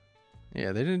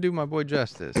 Yeah, they didn't do my boy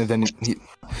justice. And then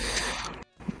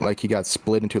he got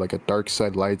split into like a dark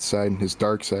side, light side, and his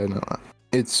dark side.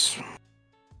 It's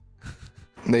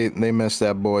they messed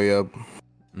that boy up.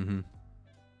 Mm-hmm.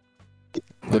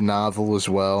 The novel as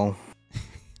well.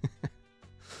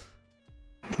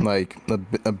 Like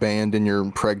abandon your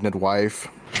pregnant wife.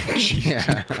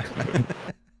 Yeah.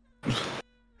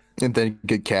 And then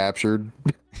get captured.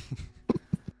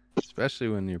 Especially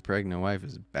when your pregnant wife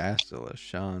is Bastila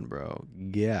Shan, bro.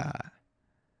 Yeah.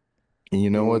 And you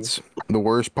know what's the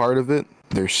worst part of it?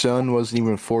 Their son wasn't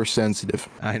even Force sensitive.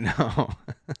 I know.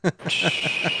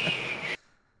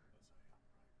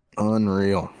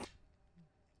 Unreal.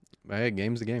 But hey,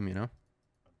 game's the game, you know?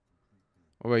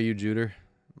 What about you, Juder?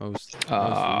 Most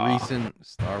recent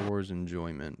Star Wars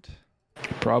enjoyment?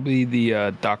 Probably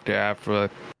the Dr. Aphra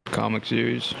comic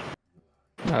series.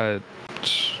 I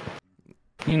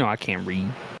can't read.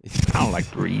 I don't like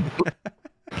to read.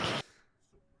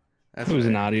 It was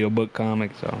an audiobook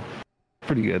comic, so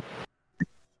pretty good.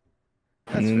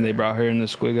 And then they brought her in the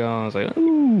Squiggo. I was like,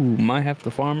 ooh, might have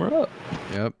to farm her up.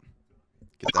 Yep.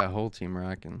 Get that whole team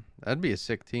rocking. That'd be a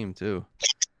sick team, too.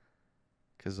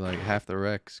 Because, like, half the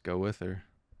Rex go with her.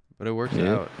 But it works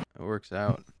out. It works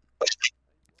out.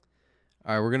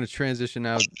 All right, we're going to transition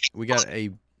out. We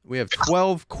have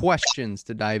 12 questions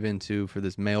to dive into for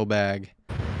this mailbag.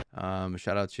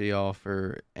 Shout out to y'all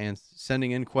for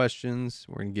sending in questions.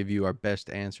 We're going to give you our best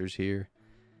answers here.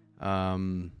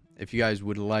 If you guys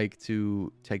would like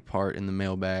to take part in the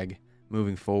mailbag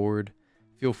moving forward,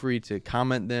 feel free to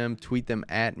comment them, tweet them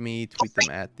at me, tweet them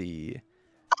at the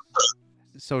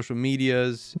social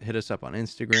medias. Hit us up on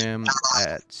Instagram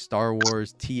at Star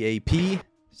Wars TAP,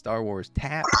 Star Wars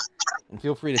Tap, and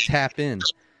feel free to tap in.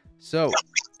 So,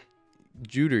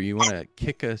 Juder, you want to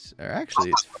kick us, or actually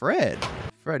it's Fred.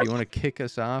 Fred, you want to kick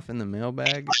us off in the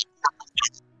mailbag?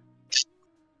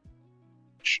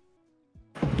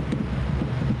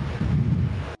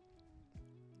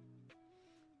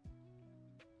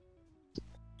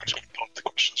 Just gonna pull up the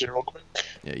questions here real quick.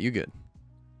 Yeah, you good.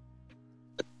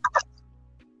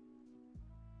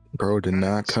 Bro did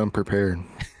not come prepared.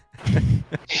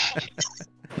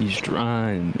 He's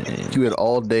trying, man. You had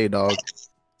all day, dog.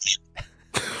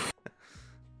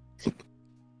 You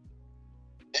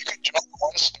could jump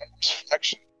on Star Wars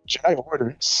faction, Jedi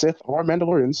Order, Sith, or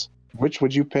Mandalorians. Which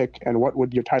would you pick, and what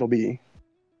would your title be?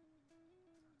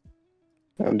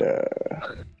 And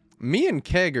Me and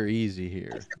Keg are easy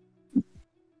here.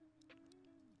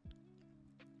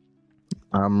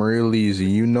 I'm real easy.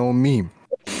 You know me.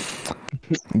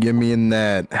 Get me in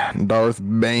that Darth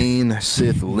Bane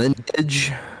Sith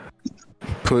lineage.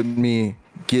 Put me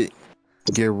get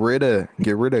rid of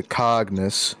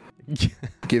Cognis.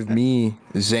 Give me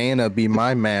Xana be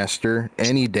my master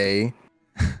any day.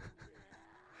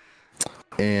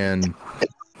 And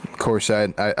of course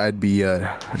I'd be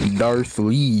Darth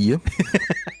Lee.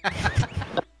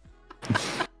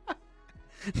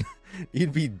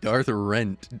 You'd be Darth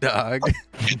Rent, dog.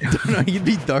 No, you'd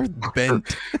be Darth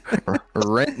Bent.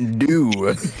 Rent do.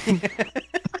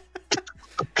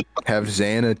 Have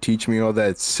Xana teach me all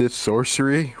that Sith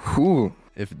sorcery. Whew.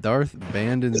 If Darth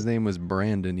Bandon's name was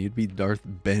Brandon, you'd be Darth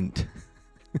Bent.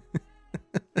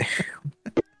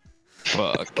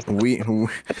 Fuck.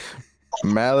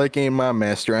 Malik ain't my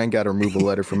master. I ain't got to remove a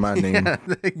letter from my name.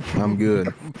 I'm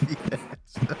good.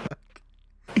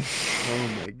 Oh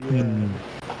my god.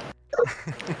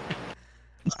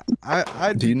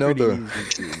 I'd Do you know pretty easy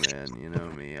too, man. You know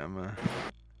me. I'm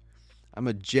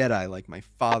a Jedi like my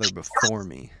father before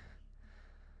me.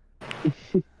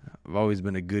 I've always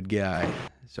been a good guy.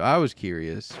 So I was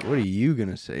curious, what are you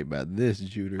gonna say about this,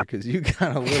 Juder? Because you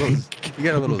got a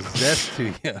little zest to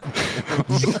you.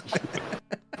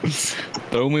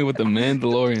 Throw me with the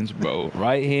Mandalorians, bro.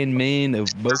 Right hand man of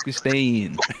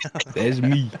Bo-Katan. That's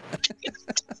me.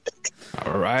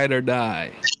 Ride or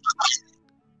die.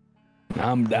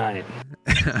 I'm dying.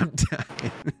 I'm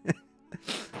dying.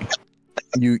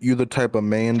 You the type of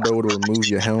man though to remove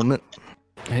your helmet?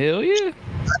 Hell yeah.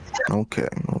 Okay.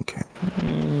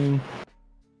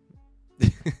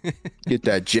 Get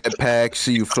that jetpack,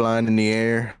 see you flying in the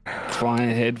air. Flying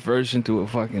head first into a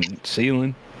fucking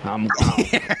ceiling. I'm gone.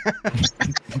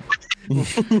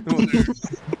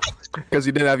 Because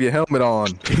you didn't have your helmet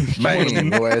on.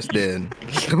 Bang, your ass dead.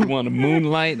 You want a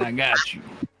moonlight? I got you.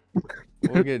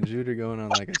 We'll get Juder going on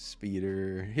like a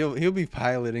speeder. He'll be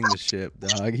piloting the ship,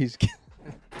 dog. He's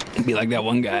Be like that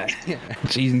one guy. Yeah.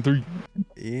 Season 3.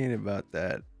 He ain't about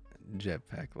that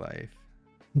jetpack life.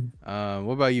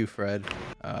 What about you, Fred?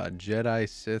 Jedi,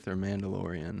 Sith, or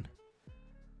Mandalorian?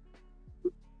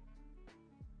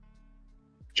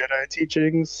 Jedi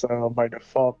teachings, by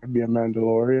default, would be a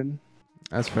Mandalorian.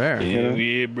 That's fair. Hell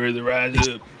yeah, brother, rise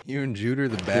up. You and Juder,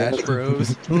 the Bash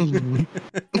Bros.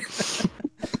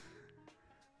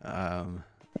 All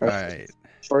right.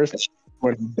 First,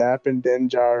 when Dap and Din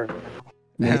Djarin.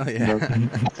 Hell yeah.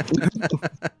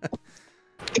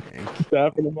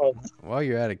 Dapping him up. While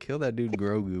you're at it, kill that dude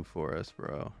Grogu for us,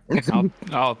 bro.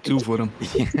 I'll two-foot him.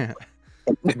 Yeah.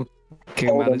 Kick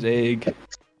him out his egg.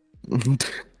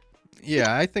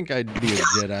 Yeah, I think I'd be a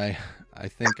Jedi. I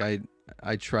think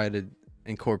I try to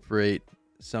incorporate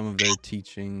some of their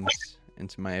teachings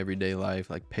into my everyday life,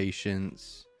 like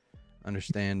patience,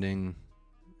 understanding,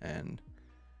 and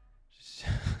just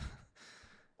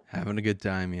having a good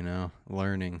time,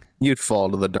 learning. You'd fall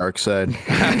to the dark side.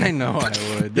 I know I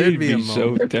would. There'd be a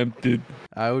so moment. tempted.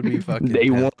 I would be fucking Day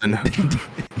tempted. one.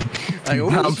 Like, oh,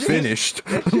 I'm shit. finished.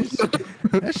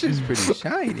 That shit's pretty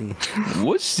shiny.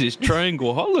 What's this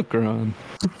triangle holocron?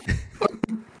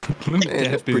 Let me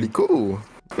Man, that's tap in. pretty cool.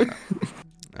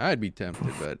 I'd be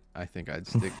tempted, but I think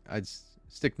I'd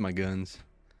stick to my guns.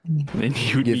 Then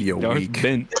you'd Give be you a Darth week.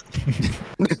 Bent.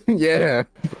 Yeah.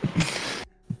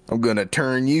 I'm gonna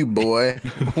turn you, boy.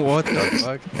 What the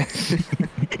fuck?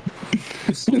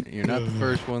 You're not the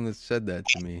first one that said that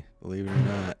to me, believe it or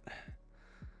not.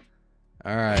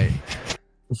 All right.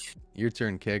 Your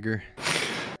turn, Kegger.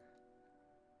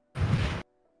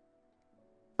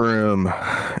 From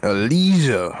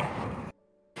Elisa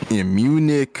in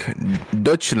Munich,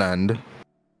 Deutschland,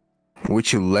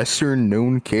 which lesser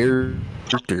known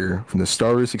character from the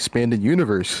Star Wars Expanded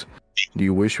Universe do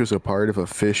you wish was a part of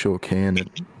official canon?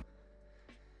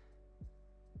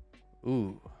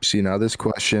 Ooh. See, now this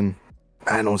question,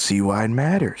 I don't see why it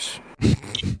matters.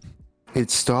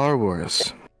 It's Star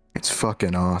Wars. It's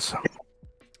fucking awesome.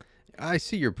 I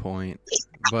see your point,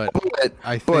 but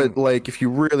I think... But like, if you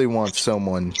really want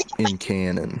someone in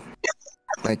canon,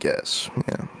 I guess,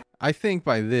 yeah. I think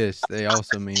by this they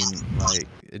also mean like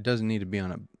it doesn't need to be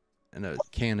in a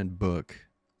canon book.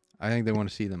 I think they want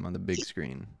to see them on the big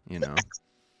screen. You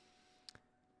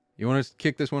want to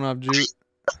kick this one off, Jude?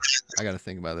 I got to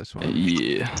think about this one.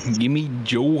 Yeah. Give me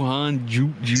Johan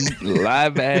Jute Jute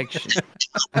live action.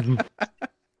 I'm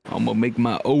going to make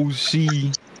my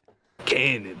OC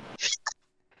canon.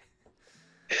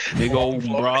 Big old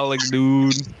brolic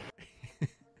dude.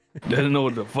 Doesn't know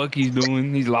what the fuck he's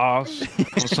doing. He's lost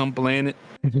on some planet.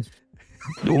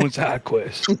 Doing side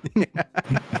quests.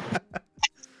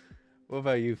 What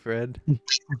about you, Fred?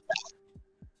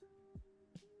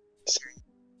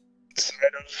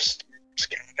 Outside of Star Wars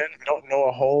canon, I don't know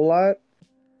a whole lot,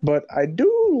 but I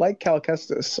do like Cal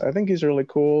Kestis. I think he's really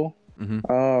cool.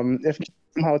 Mm-hmm. If you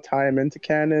somehow tie him into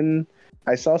canon,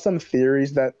 I saw some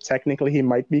theories that technically he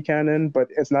might be canon, but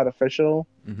it's not official.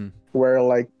 Mm-hmm. Where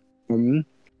like,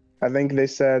 I think they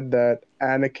said that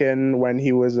Anakin, when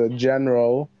he was a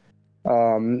general,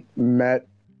 met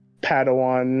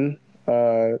Padawan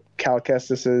Cal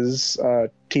Kestis's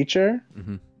teacher.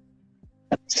 Mm-hmm.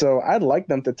 So I'd like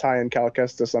them to tie in Cal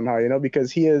Kestis somehow,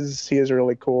 because he is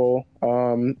really cool.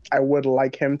 I would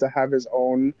like him to have his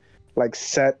own like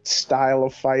set style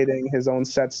of fighting, his own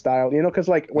set style, because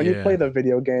like when you play the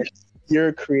video game,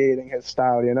 you're creating his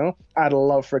style, you know? I'd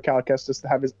love for Cal Kestis to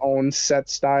have his own set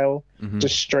style,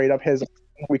 just straight up his.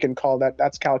 We can call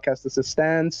that's Cal Kestis'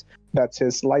 stance. That's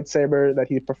his lightsaber that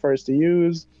he prefers to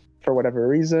use for whatever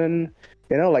reason.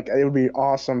 You know, like it would be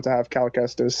awesome to have Cal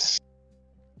Kestis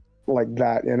like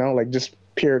that, you know, like just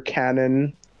pure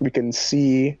canon. We can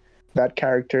see that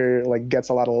character like gets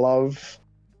a lot of love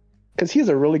because he's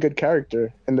a really good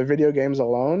character in the video games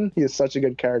alone. He is such a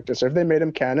good character. So if they made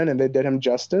him canon and they did him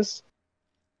justice,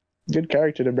 good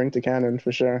character to bring to canon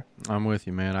for sure. I'm with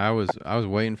you, man. I was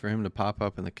waiting for him to pop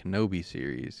up in the Kenobi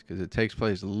series because it takes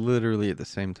place literally at the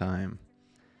same time,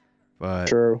 but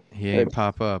True. He ain't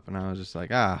pop up, and I was just like,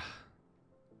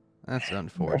 that's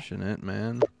unfortunate,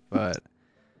 man. But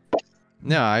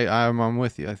no, I'm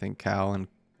with you. I think Cal and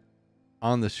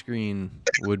on the screen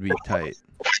would be tight,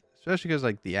 especially because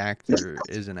like the actor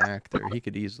is an actor. He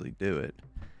could easily do it.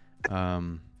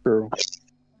 True.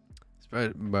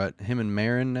 But him and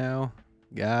Marin now,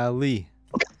 golly,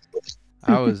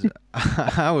 I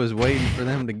was waiting for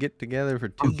them to get together for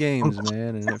 2 games,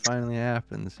 man, and it finally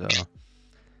happened. So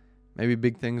maybe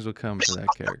big things will come for that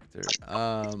character.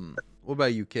 What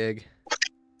about you, Keg?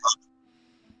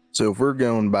 So if we're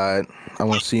going by it, I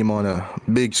want to see him on a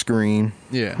big screen,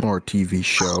 or a TV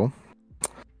show.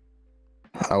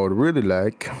 I would really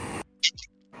like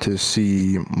to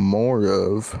see more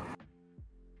of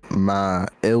my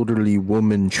elderly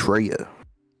woman Treya,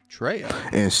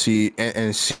 and see,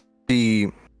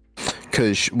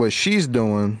 because what she's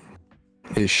doing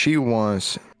is she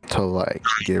wants to like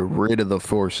get rid of the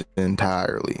Force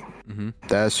entirely.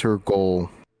 That's her goal.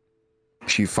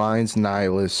 She finds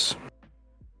Nihilus,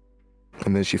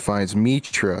 and then she finds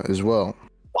Mitra as well,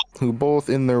 who both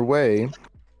in their way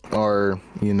are,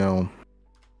 you know,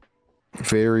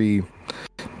 very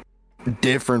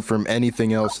different from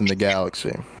anything else in the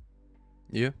galaxy.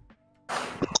 Yeah.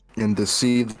 And to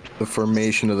see the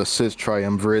formation of the Sith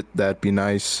triumvirate, that'd be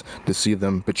nice. To see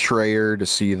them betray her, to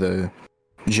see the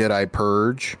Jedi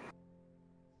purge.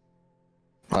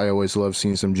 I always love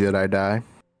seeing some Jedi die.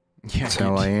 Yeah, that's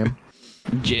how I am.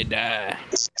 Jedi.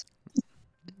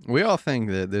 We all think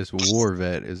that this war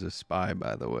vet is a spy,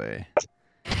 by the way.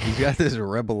 He's got this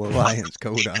Rebel Alliance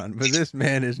coat on, but this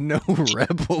man is no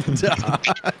rebel dog.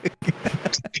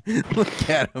 Look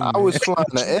at him. I was flying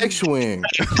the X-Wing.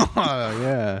 Oh,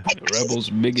 yeah. The Rebel's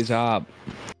biggest hob.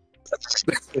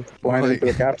 More like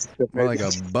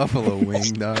a buffalo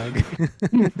wing, dog.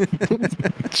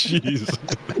 Jesus.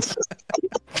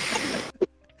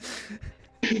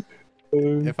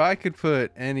 If I could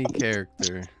put any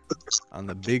character on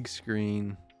the big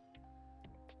screen,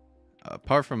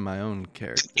 apart from my own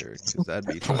character, because that'd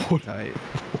be fucking tight.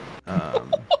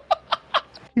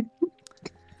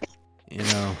 You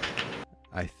know,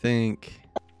 I think.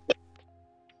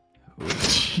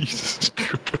 Jesus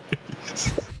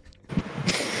Christ.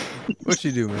 What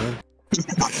you do, man?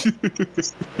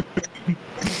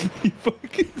 You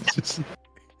fucking just.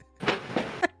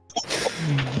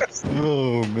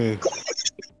 Oh man.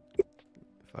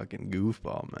 Fucking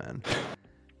goofball, man.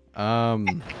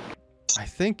 I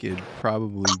think it'd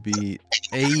probably be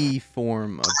a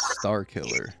form of Star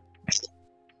Killer.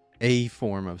 A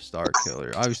form of Star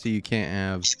Killer. Obviously, you can't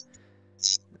have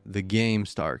the game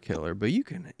Star Killer, but you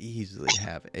can easily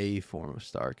have a form of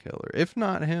Star Killer. If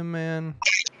not him, man,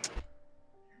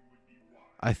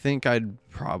 I think I'd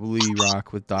probably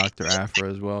rock with Dr. Aphra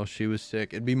as well. She was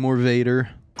sick. It'd be more Vader.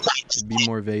 It'd be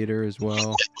more Vader as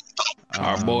well.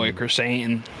 Our boy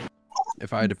Chrysanthemum.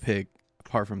 If I had to pick,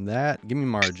 apart from that, give me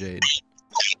Mara Jade.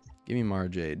 Give me Mara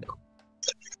Jade.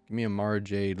 Give me a Mara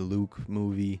Jade Luke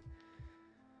movie.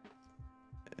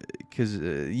 Because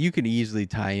you could easily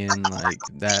tie in, like,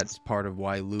 that's part of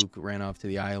why Luke ran off to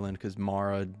the island, because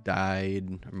Mara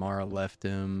died, or Mara left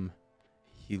him.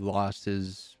 He lost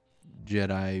his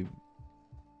Jedi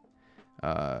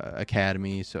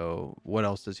academy, so what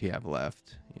else does he have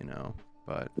left, you know?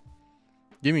 But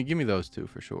give me those two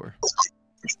for sure.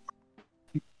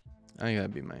 I think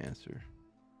that'd be my answer.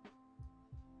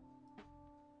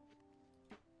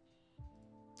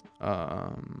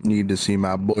 Need to see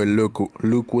my boy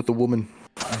Luke with a woman.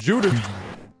 Judah.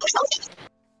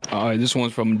 All right, this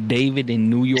one's from David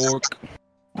in New York.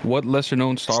 What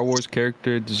lesser-known Star Wars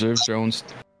character deserves their own?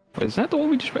 Wait, is that the one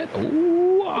we just read?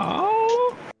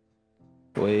 Oh,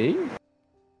 wait.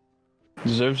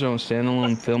 Deserves their own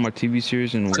standalone film or TV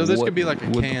series, and so this could be like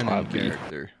a canon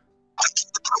character.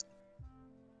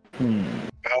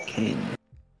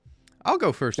 I'll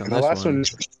go first on this one.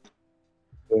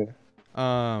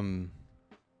 And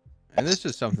this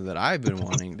is something that I've been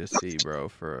wanting to see, bro,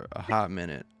 for a hot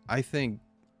minute. I think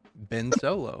Ben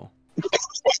Solo.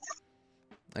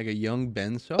 like a young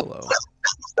Ben Solo.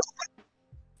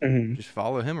 Mhm. Just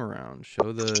follow him around.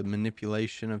 Show the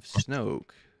manipulation of Snoke.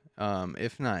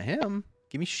 If not him,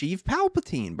 give me Sheev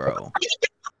Palpatine, bro.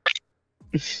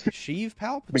 Sheev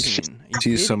Palpatine.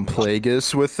 See some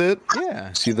Plagueis with it.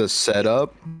 Yeah. See the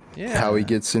setup. Yeah. How he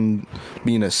gets in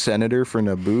being a senator for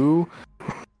Naboo.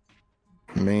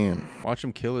 Man. Watch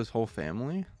him kill his whole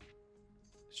family.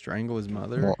 Strangle his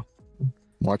mother.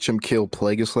 Watch him kill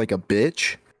Plagueis like a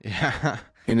bitch. Yeah.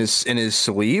 In his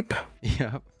sleep.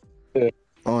 Yep.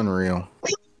 Unreal.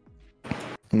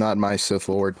 Not my Sith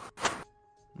Lord.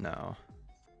 No.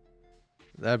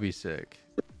 That'd be sick.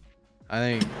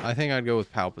 I think I'd go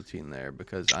with Palpatine there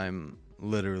because I'm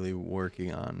literally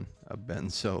working on a Ben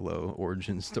Solo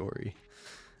origin story.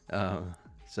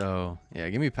 So yeah,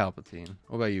 give me Palpatine.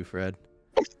 What about you, Fred?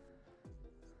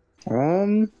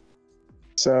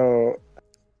 So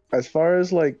as far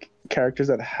as like characters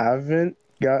that haven't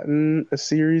gotten a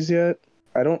series yet,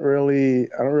 I don't really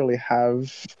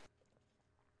have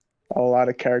a lot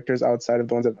of characters outside of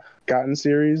the ones that have gotten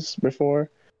series before.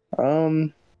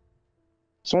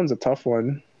 This one's a tough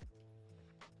one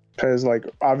because, like,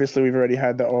 obviously we've already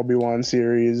had the Obi-Wan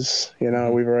series. You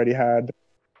know, we've already had,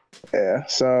 yeah.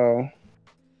 So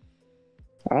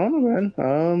I don't know,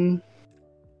 man.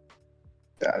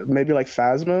 Maybe like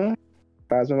Phasma.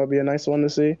 Phasma would be a nice one to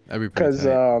see. That'd be pretty Because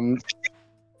tight.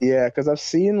 yeah, because I've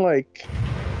seen like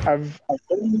I've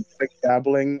been like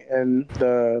dabbling in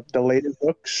the later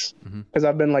books because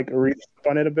I've been like reading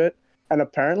up on it a bit, and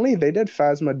apparently they did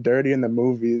Phasma dirty in the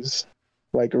movies,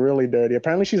 like really dirty.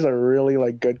 Apparently she's a really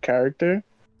like good character,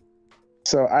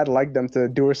 so I'd like them to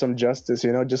do her some justice,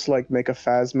 you know, just like make a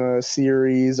Phasma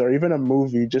series or even a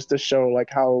movie just to show like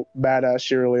how badass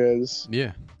she really is.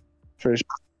 Yeah. For sure.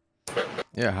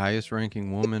 Yeah, highest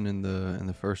ranking woman in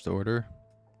the First Order.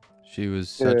 She was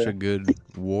such a good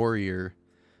warrior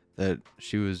that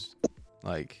she was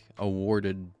like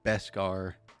awarded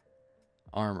Beskar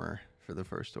armor for the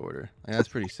First Order. Like, that's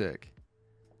pretty sick.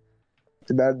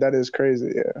 That is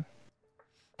crazy, yeah.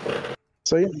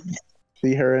 So yeah,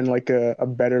 see her in like a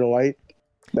better light.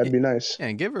 That'd be nice. Yeah,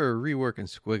 and give her a rework in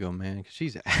Squiggle, man, 'cause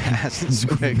she's ass in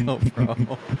Squiggle, bro.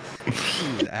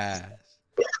 She's ass.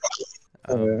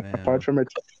 Oh, man. Apart from it,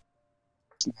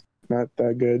 not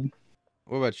that good.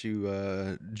 What about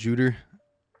you, Juder?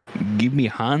 Give me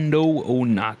Hondo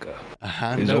Onaka. A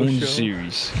Hondo his own show?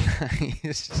 series.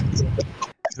 Nice.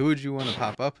 Who would you want to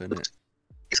pop up in it?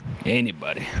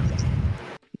 Anybody.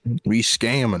 We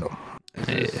scamming them.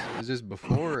 Is this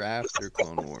before or after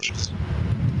Clone Wars?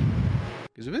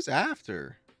 Because if it's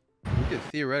after, we could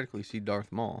theoretically see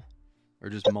Darth Maul. Or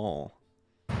just Maul.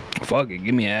 Fuck it,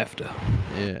 give me after.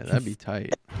 Yeah, that'd be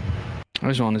tight. I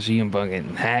just want to see him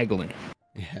fucking haggling.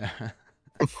 Yeah.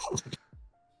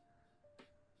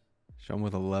 Show him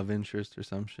with a love interest or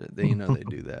some shit. They know they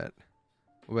do that.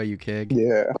 What about you, Keg?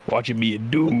 Yeah. Watch him be a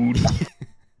dude.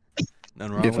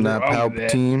 Nothing wrong If with not it?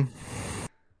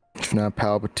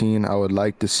 Palpatine, I would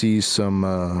like to see some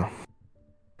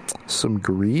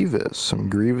Grievous origin.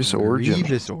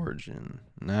 Grievous origin.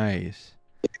 Nice.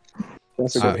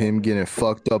 So him getting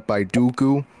fucked up by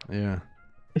Dooku. Yeah.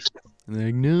 And they're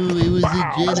like, no, it was a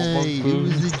Jedi. It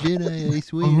was a Jedi, I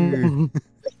swear.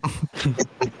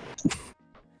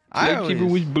 Lightsaber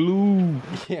was blue.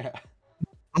 Yeah.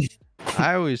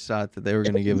 I always thought that they were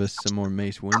going to give us some more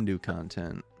Mace Windu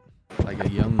content. Like a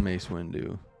young Mace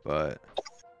Windu. But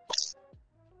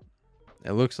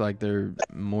it looks like they're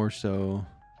more so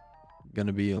going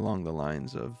to be along the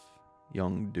lines of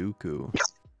young Dooku.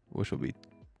 Which will be...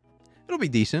 It'll be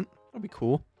decent. It'll be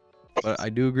cool. But I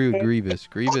do agree with Grievous.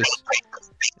 Grievous,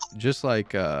 just like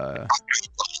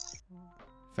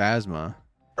Phasma,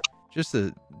 just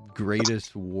the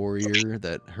greatest warrior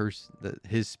that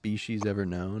his species ever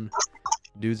known.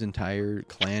 Dude's entire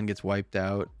clan gets wiped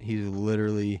out. He's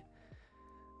literally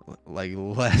like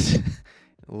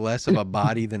less of a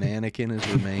body than Anakin has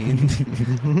remained.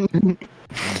 And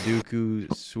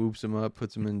Dooku swoops him up,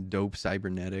 puts him in dope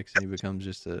cybernetics, and he becomes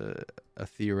just a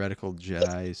theoretical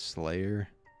Jedi slayer.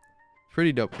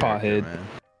 Pretty dope character, man.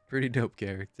 Pretty dope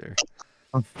character.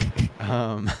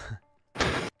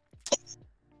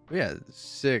 Yeah,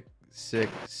 sick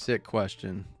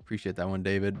question. Appreciate that one,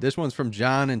 David. This one's from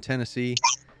John in Tennessee.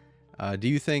 Do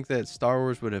you think that Star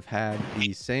Wars would have had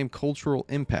the same cultural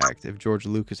impact if George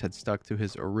Lucas had stuck to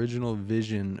his original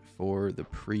vision for the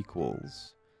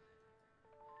prequels?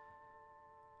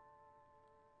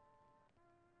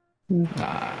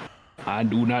 I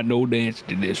do not know the answer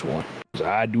to this one.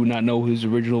 I do not know his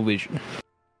original vision.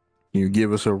 Can you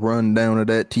give us a rundown of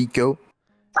that, Tico?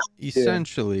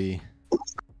 Essentially,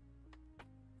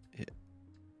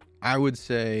 I would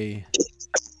say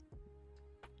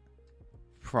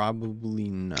probably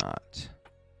not.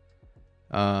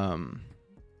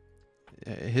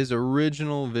 His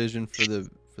original vision for the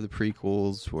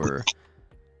prequels were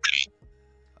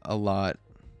a lot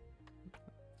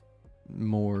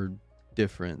more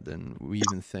different than we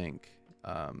even think.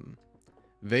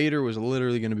 Vader was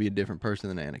literally going to be a different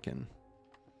person than Anakin.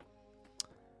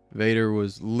 Vader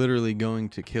was literally going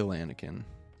to kill Anakin.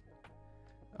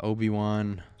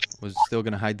 Obi-Wan was still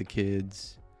going to hide the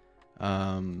kids.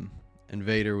 And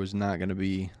Vader was not going to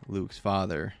be Luke's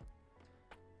father.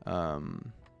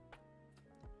 And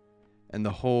the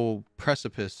whole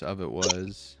precipice of it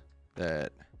was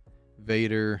that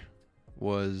Vader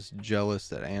was jealous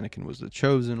that Anakin was the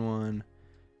chosen one.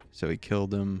 So he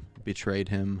killed him, betrayed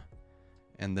him.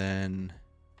 And then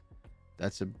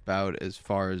that's about as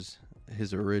far as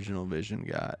his original vision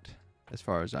got, as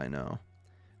far as I know.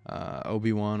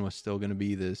 Obi-Wan was still going to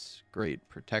be this great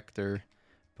protector,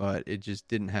 but it just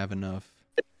didn't have enough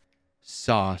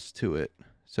sauce to it,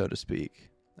 so to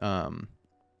speak. The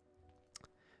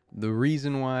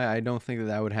reason why I don't think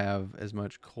that would have as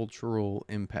much cultural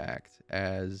impact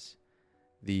as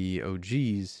the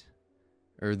OGs,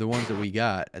 or the ones that we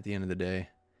got at the end of the day,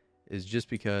 is just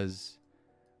because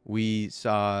we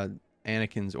saw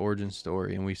Anakin's origin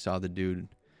story and we saw the dude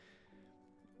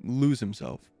lose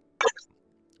himself.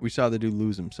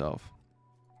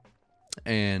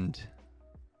 And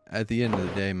at the end of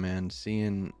the day, man,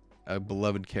 seeing a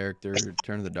beloved character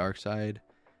turn to the dark side,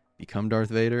 become Darth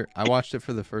Vader. I watched it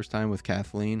for the first time with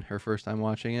Kathleen, her first time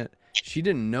watching it. She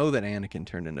didn't know that Anakin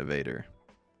turned into Vader.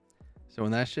 So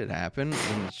when that shit happened,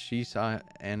 when she saw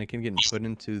Anakin getting put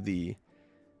into the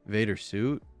Vader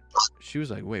suit, she was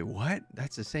like, wait, what?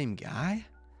 That's the same guy?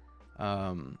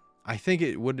 I think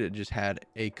it would have just had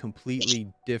a completely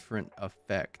different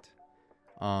effect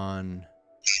on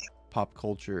pop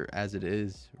culture as it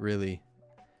is, really.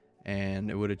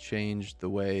 And it would have changed the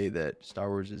way that Star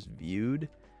Wars is viewed.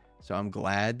 So I'm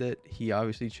glad that he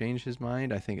obviously changed his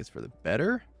mind. I think it's for the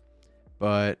better.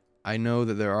 But I know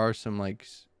that there are some, like,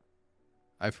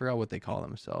 I forgot what they call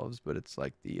themselves, but it's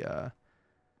like the,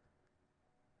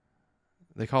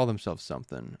 they call themselves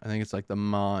something. I think it's like the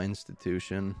Ma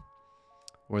Institution,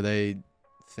 where they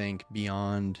think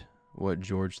beyond what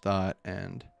George thought.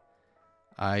 And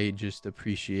I just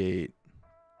appreciate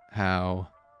how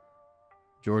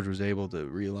George was able to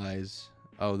realize,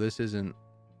 oh, this isn't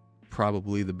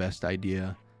probably the best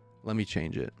idea. Let me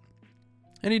change it.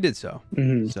 And he did so.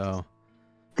 Mm-hmm. So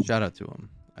shout out to him.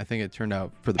 I think it turned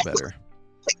out for the better.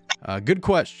 Good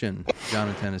question, John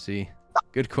in Tennessee.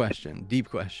 Good question. Deep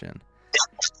question.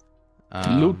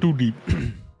 A little too deep.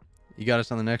 You got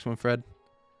us on the next one, Fred?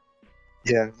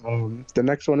 Yeah. The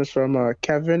next one is from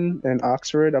Kevin in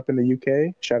Oxford up in the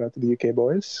UK. Shout out to the UK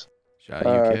boys. Shout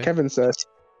out UK. Kevin says,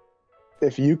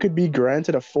 if you could be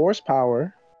granted a force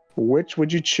power, which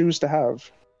would you choose to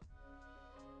have?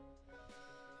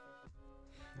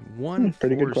 One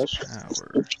pretty force good question.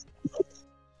 Power.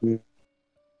 You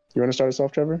want to start us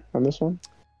off, Trevor, on this one?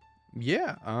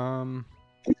 Yeah.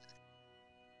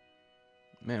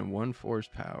 Man, one force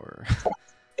power.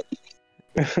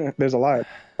 There's a lot.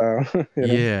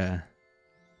 Yeah.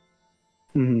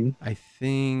 Mm-hmm. I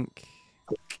think,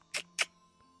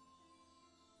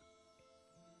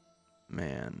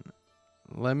 man,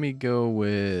 let me go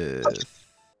with,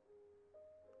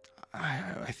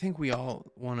 I think we all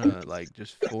want to, like,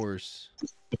 just force.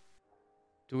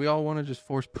 Do we all want to just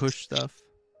force push stuff?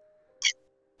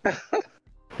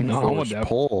 No, I want that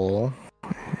pull.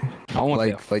 I want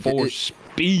that force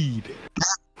speed.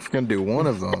 If you're gonna do one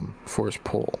of them, force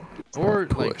pull. Or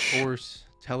like force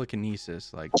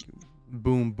telekinesis, like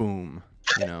boom boom,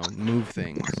 you know, move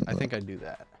things. I think I'd do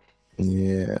that.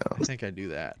 Yeah. I think I'd do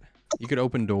that. You could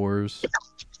open doors.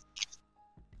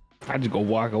 I'd just go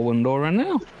walk over the door right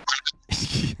now.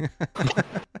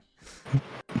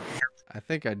 I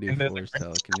think I'd do force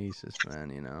telekinesis, man,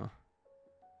 you know.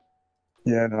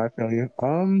 Yeah, no, I feel you.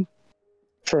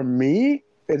 For me,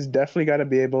 it's definitely got to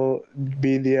be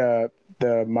the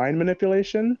mind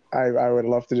manipulation. I would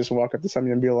love to just walk up to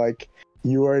somebody and be like,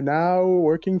 "You are now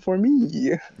working for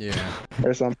me." Yeah.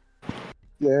 Or something.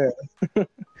 Yeah.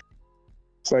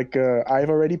 It's like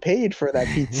I've already paid for that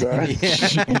pizza.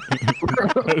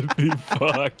 That'd be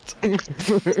fucked.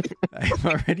 I've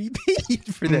already paid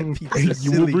for that pizza.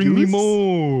 You will bring me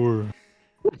more.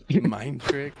 Mind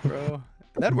trick, bro.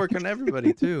 That'd work on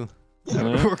everybody too.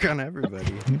 That'd work on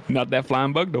everybody. Not that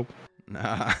flying bug though.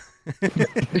 Nah.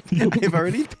 I've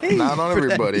already paid. Not on for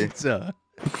everybody. That pizza.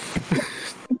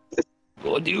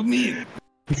 What do you mean?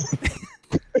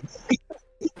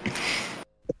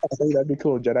 I think that'd be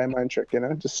cool. Jedi mind trick,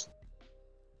 just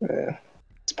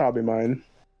it's probably mine.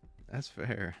 That's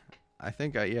fair. I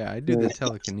think I do the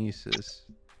telekinesis,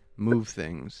 move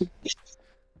things.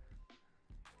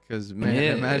 Because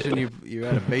imagine you're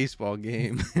at a baseball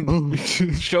game.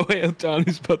 Shohei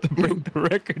Ohtani's about to break the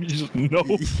record. You just know.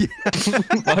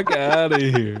 Fuck out of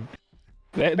here.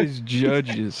 That is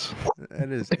Judge's.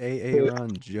 That is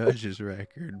Aaron Judge's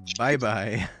record.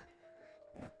 Bye.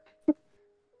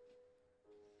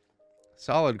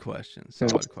 Solid question.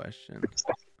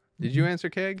 Did you answer,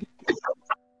 Keg?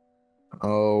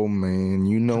 Oh man,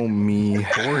 you know me.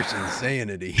 Force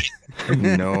insanity.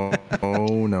 No.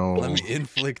 Let me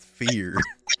inflict fear.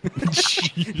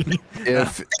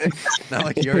 If Not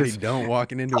like you already don't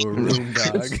walking into a room,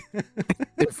 dog.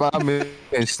 if I'm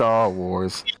in Star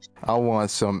Wars, I want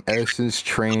some essence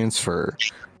transfer.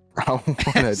 I want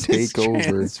to take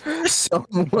over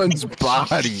someone's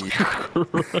body.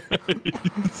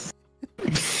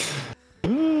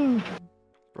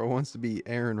 Bro wants to be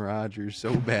Aaron Rodgers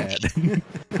so bad.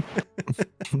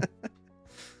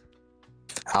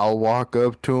 I'll walk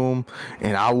up to him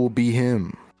and I will be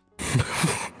him.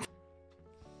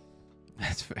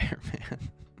 That's fair, man.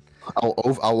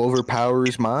 I'll overpower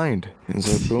his mind. And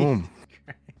so boom.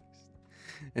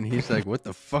 And he's like, "What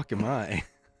the fuck am I?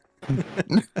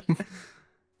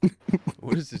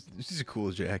 What is this? This is a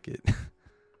cool jacket."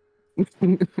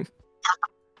 You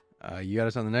got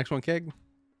us on the next one, Keg?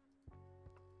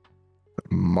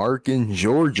 Mark in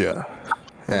Georgia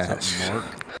asks, Mark?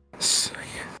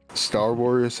 Star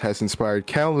Wars has inspired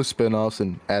countless spin-offs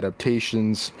and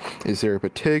adaptations. Is there a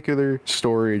particular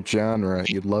story or genre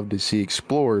you'd love to see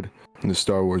explored in the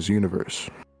Star Wars universe?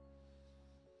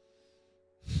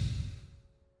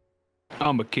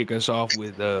 I'm gonna kick us off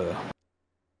with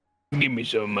give me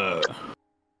some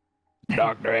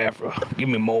Dr. Afra. Give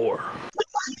me more.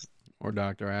 Or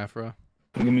Dr. Afra?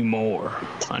 Give me more.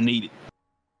 I need it.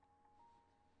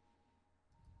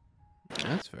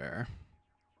 That's fair.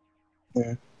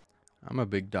 Yeah. I'm a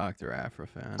big Dr. Afra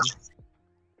fan.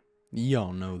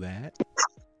 Y'all know that.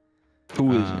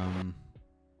 Who is it?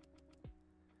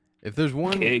 If there's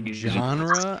one Keg.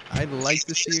 genre I'd like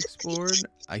to see explored,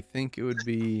 I think it would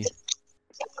be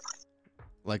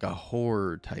like a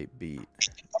horror type beat.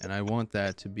 And I want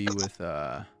that to be with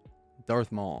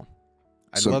Darth Maul.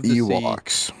 I'd Some love to Ewoks.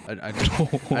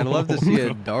 see I'd love to see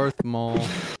a Darth Maul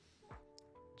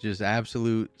just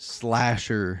absolute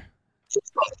slasher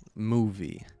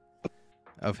movie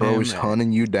of him. Bro's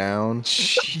hunting you down.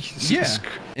 Yeah,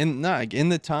 in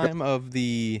the time of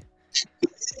the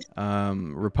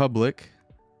Republic,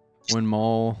 when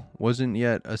Maul wasn't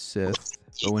yet a Sith,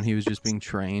 but when he was just being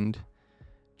trained,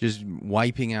 just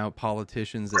wiping out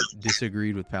politicians that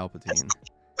disagreed with Palpatine.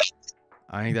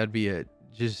 I think that'd be it.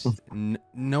 Just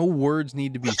no words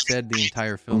need to be said the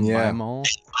entire film by Maul.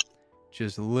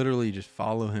 Just literally just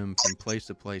follow him from place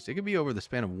to place. It could be over the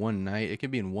span of one night. It could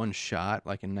be in one shot,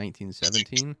 like in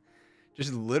 1917.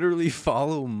 Just literally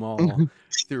follow Maul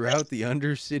throughout the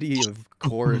undercity of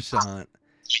Coruscant,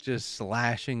 just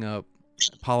slashing up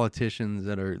politicians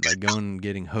that are like going and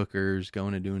getting hookers,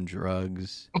 going and doing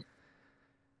drugs.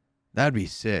 That'd be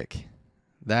sick.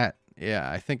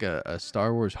 I think a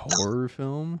Star Wars horror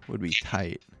film would be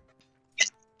tight.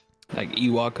 Like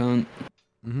Ewok Hunt.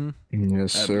 Mm-hmm.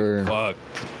 Yes, sir. Fuck.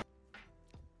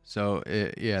 So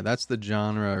that's the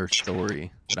genre or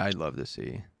story that I'd love to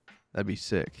see. That'd be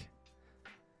sick.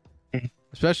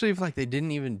 Especially if like they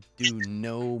didn't even do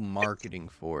no marketing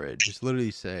for it. Just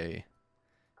literally say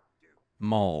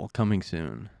Maul coming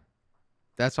soon.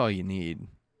 That's all you need.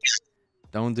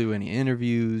 Don't do any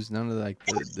interviews, none of like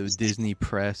the Disney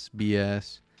press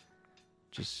BS.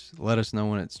 Just let us know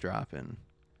when it's dropping.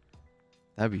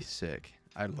 That'd be sick.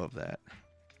 I'd love that.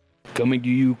 Coming to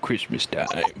you Christmas time.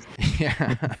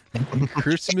 Yeah.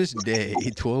 Christmas Day,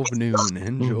 12 noon.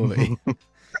 Enjoy.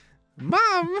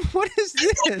 Mom, what is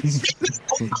this?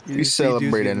 You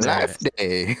celebrating Life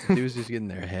Day. He was just getting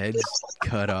their heads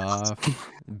cut off,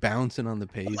 bouncing on the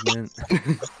pavement.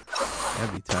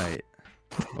 That'd be tight.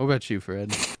 What about you,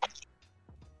 Fred?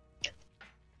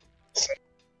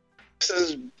 This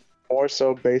is more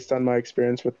so based on my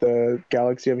experience with the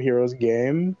Galaxy of Heroes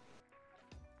game.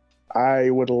 I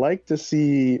would like to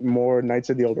see more Knights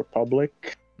of the Old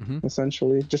Republic,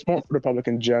 essentially. Just more Republic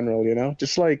in general,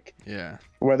 just like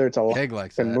whether it's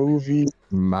a movie.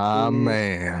 My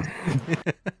man.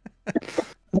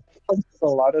 A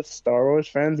lot of Star Wars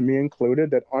fans, me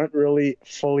included, that aren't really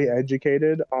fully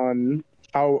educated on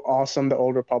how awesome the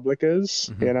Old Republic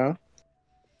is,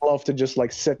 Love to just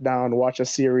like sit down, watch a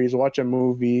series, watch a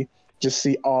movie, just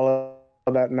see all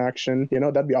of that in action.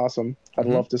 That'd be awesome. I'd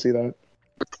love to see that.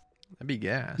 That'd be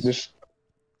gas. Just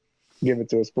give it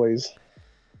to us, please.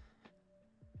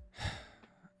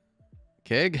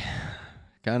 Keg,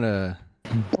 kind of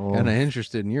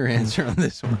interested in your answer on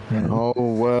this one. Oh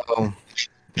well,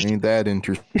 ain't that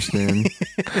interesting?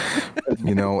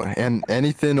 And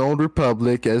anything Old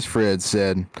Republic, as Fred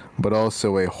said, but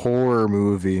also a horror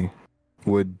movie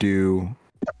would do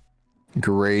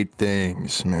great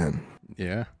things, man.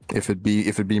 Yeah. If it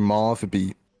be Maul, if it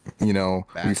be, we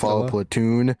follow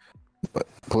platoon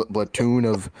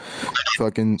of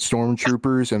fucking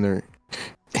stormtroopers, and they're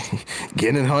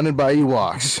getting hunted by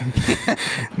Ewoks.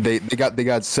 they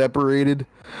got separated.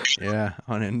 Yeah,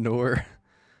 on Endor.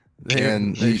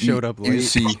 They showed up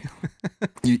late.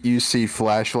 You see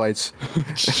flashlights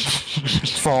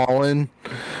falling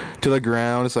to the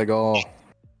ground. It's like, oh,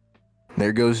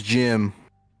 there goes Jim.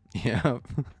 Yeah.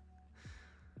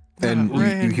 And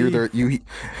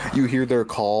you hear their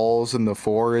calls in the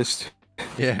forest.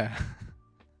 Yeah.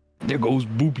 There goes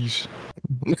boobies.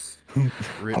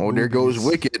 Oh, there goes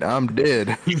Wicket. I'm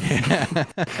dead. Yeah.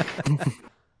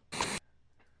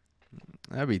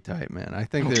 That'd be tight, man. I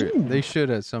think they should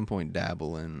at some point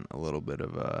dabble in a little bit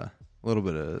of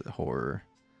horror,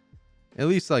 at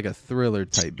least like a thriller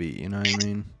type beat. You know what I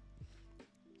mean?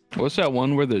 What's that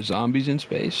one where there's zombies in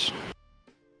space?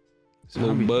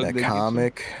 That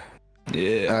comic.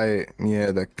 Yeah.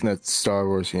 That's Star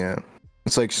Wars. Yeah,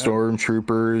 it's like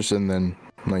stormtroopers and then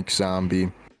like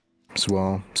zombie as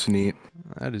well. It's neat.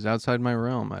 That is outside my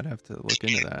realm. I'd have to look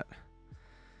into that.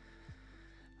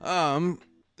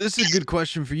 This is a good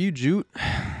question for you, Jute,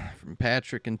 from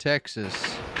Patrick in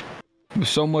Texas. With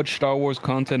so much Star Wars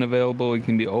content available, it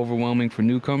can be overwhelming for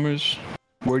newcomers.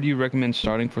 Where do you recommend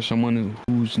starting for someone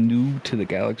who's new to the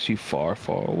galaxy far,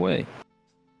 far away?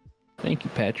 Thank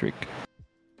you, Patrick.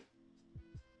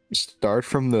 Start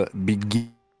from the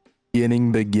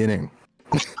beginning.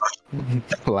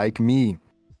 Like me.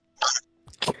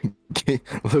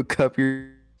 Look up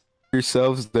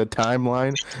yourselves the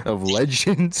timeline of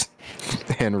Legends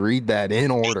and read that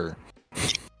in order.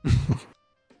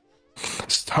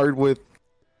 Start with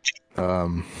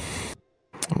Dawn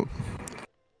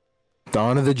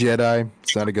of the Jedi.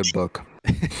 It's not a good book.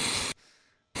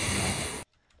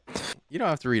 You don't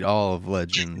have to read all of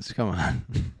Legends. Come on.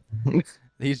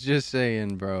 He's just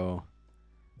saying, bro.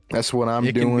 That's what I'm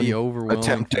doing. It can be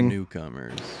overwhelming for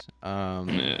newcomers.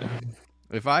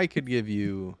 If I could give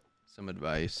you some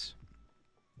advice,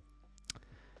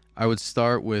 I would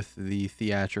start with the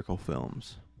theatrical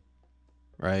films.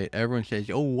 Right? Everyone says,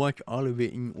 "Oh, watch all of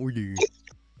it in order."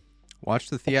 Watch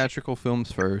the theatrical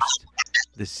films first.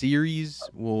 The series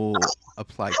will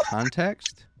apply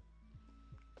context,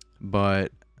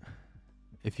 but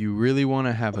if you really want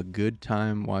to have a good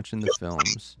time watching the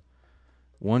films,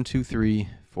 1, 2, 3,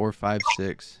 4, 5,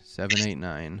 6, 7, 8,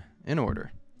 9 in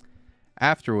order.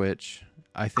 After which,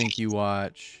 I think you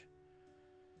watch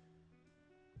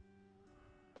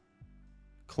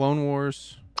Clone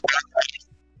Wars,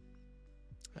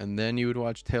 and then you would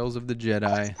watch Tales of the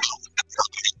Jedi,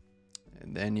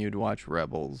 and then you'd watch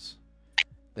Rebels.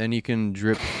 Then you can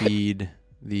drip feed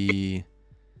the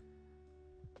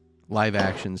live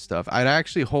action stuff. I'd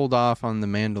actually hold off on The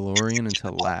Mandalorian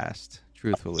until last,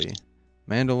 truthfully.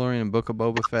 Mandalorian and Book of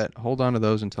Boba Fett, hold on to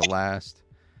those until last.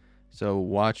 So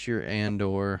watch your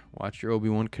Andor, watch your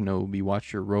Obi-Wan Kenobi,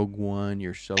 watch your Rogue One,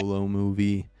 your Solo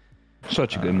movie.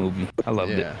 Such a good movie. I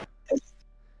loved it.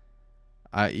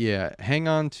 Hang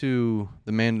on to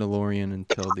The Mandalorian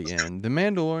until the end. The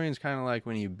Mandalorian's kind of like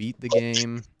when you beat the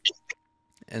game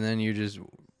and then you're just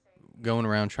going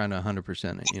around trying to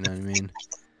 100% it, you know what I mean?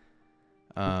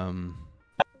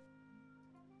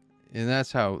 And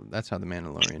that's how The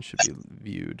Mandalorian should be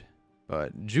viewed.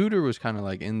 But Juder was kind of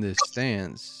like in this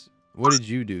stance. What did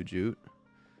you do, Jute?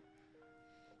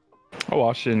 I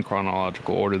watched it in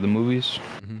chronological order, the movies.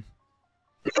 Mm-hmm.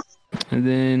 And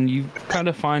then you kind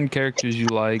of find characters you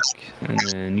like, and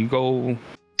then you go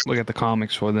look at the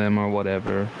comics for them or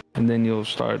whatever. And then you'll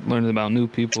start learning about new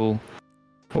people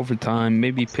over time.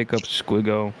 Maybe pick up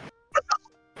Squiggo.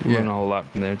 Learn a whole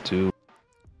lot from there, too.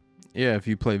 Yeah, if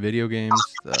you play video games,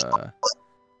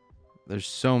 there's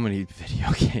so many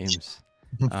video games.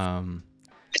 And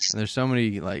there's so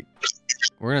many, like,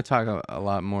 we're going to talk a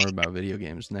lot more about video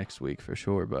games next week for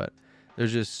sure, but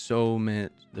there's just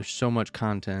there's so much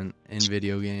content in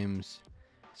video games.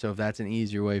 So if that's an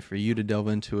easier way for you to delve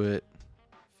into it,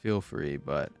 feel free.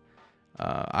 But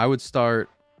I would start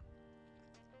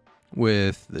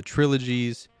with the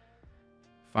trilogies,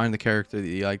 find the character that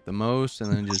you like the most,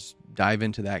 and then just dive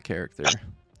into that character.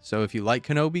 So if you like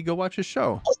Kenobi, go watch his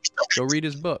show. Go read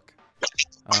his book.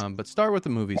 But start with the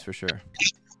movies for sure.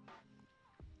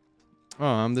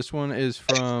 This one is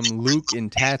from Luke in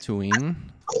Tatooine.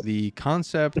 The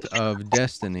concept of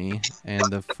destiny and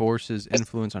the Force's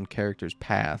influence on characters'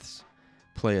 paths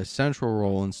play a central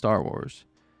role in Star Wars.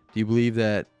 Do you believe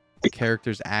that the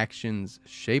characters' actions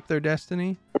shape their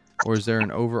destiny, or is there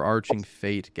an overarching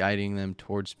fate guiding them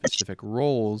towards specific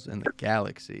roles in the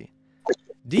galaxy?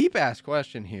 Deep ass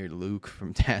question here, Luke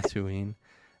from Tatooine.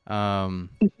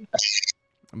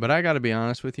 But I got to be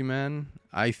honest with you, man.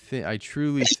 I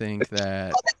truly think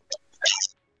that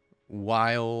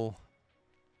while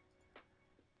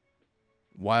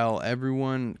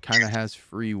everyone kind of has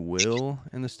free will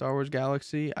in the Star Wars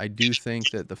galaxy, I do think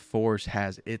that the Force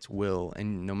has its will,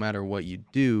 and no matter what you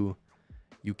do,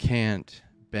 you can't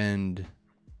bend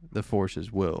the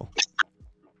Force's will.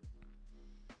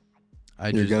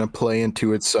 You're gonna play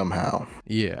into it somehow.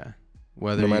 Yeah.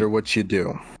 No matter what you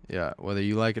do. Yeah, whether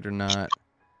you like it or not,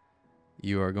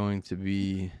 you are going to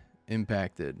be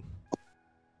impacted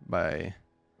by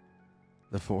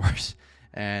the Force.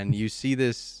 And you see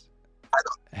this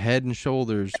head and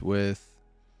shoulders with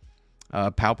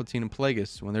Palpatine and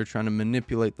Plagueis when they're trying to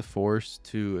manipulate the Force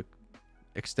to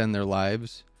extend their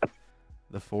lives.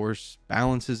 The Force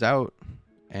balances out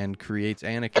and creates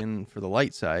Anakin for the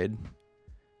light side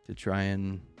to try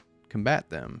and combat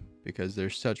them, because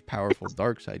they're such powerful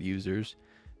dark side users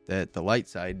that the light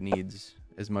side needs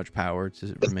as much power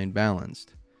to remain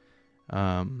balanced.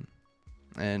 And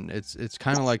it's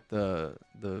kind of like the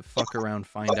fuck around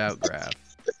find out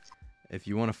graph. If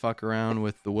you want to fuck around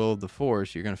with the will of the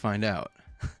Force, you're going to find out.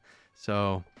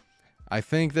 So I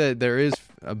think that there is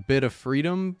a bit of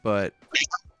freedom, but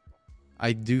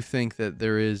I do think that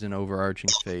there is an overarching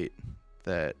fate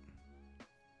that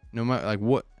no matter like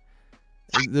what,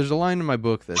 there's a line in my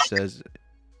book that says,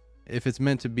 if it's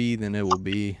meant to be, then it will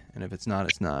be. And if it's not,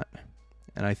 it's not.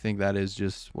 And I think that is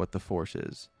just what the Force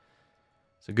is.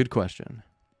 It's a good question.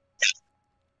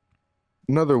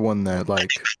 Another one that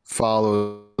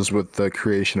follows with the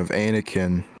creation of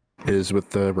Anakin is with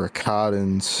the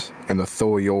Rakatans and the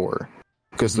Thoyor.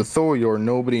 Because the Thoyor,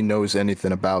 nobody knows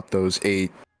anything about those 8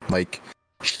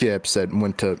 ships that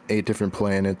went to 8 different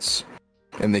planets,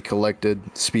 and they collected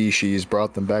species,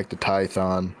 brought them back to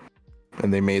Tython,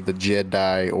 and they made the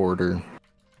Jedi Order.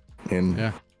 And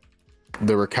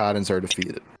the Rakatans are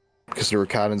defeated. Because the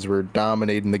Rakatans were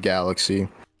dominating the galaxy,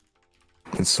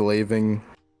 enslaving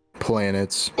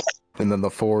planets, and then the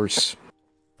Force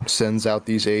sends out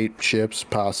these 8 ships,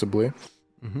 possibly,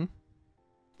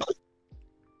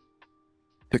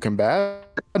 to combat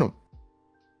them.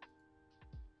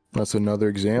 That's another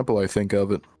example, I think,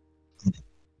 of it.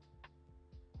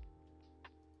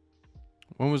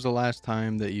 When was the last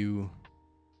time that you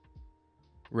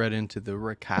read into the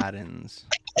Rakatans?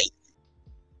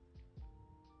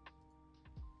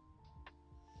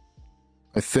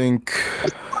 I think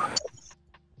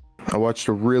I watched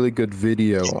a really good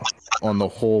video on the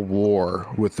whole war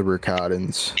with the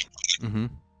Rakatans.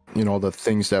 You know, the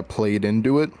things that played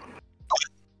into it.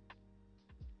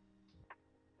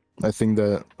 I think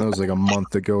that was like a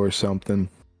month ago or something.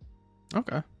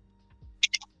 Okay.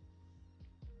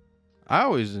 I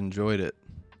always enjoyed it.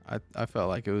 I felt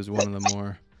like it was one of the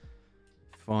more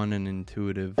fun and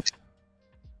intuitive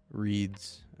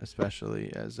reads,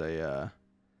 especially as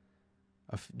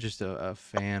just a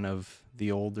fan of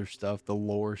the older stuff, the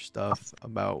lore stuff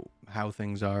about how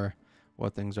things are,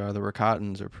 what things are. The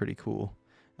Rakatans are pretty cool.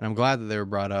 And I'm glad that they were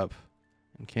brought up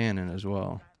in canon as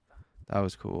well. That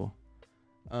was cool.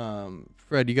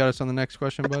 Fred, you got us on the next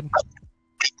question, bud?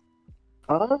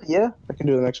 Yeah, I can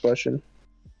do the next question.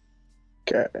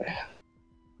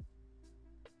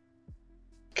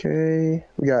 Okay,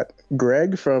 we got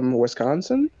Greg from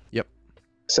Wisconsin. Yep.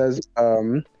 Says,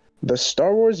 the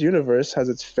Star Wars universe has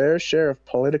its fair share of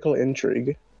political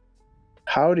intrigue.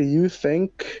 How do you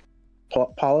think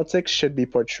politics should be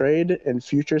portrayed in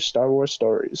future Star Wars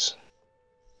stories?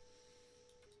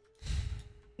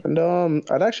 And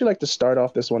I'd actually like to start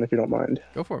off this one if you don't mind.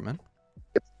 Go for it, man.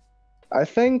 I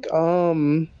think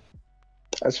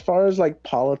as far as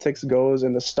politics goes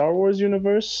in the Star Wars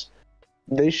universe,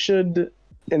 they should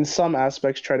in some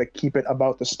aspects try to keep it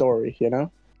about the story, you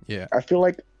know? Yeah. I feel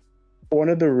like one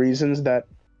of the reasons that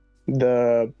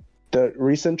the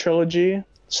recent trilogy,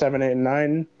 7, 8, and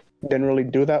 9, didn't really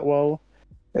do that well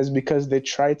is because they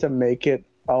tried to make it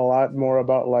a lot more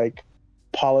about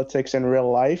politics in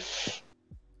real life.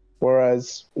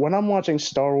 Whereas when I'm watching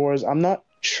Star Wars, I'm not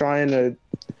trying to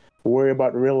worry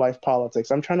about real life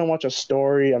politics. I'm trying to watch a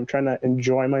story. I'm trying to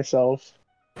enjoy myself.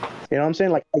 You know what I'm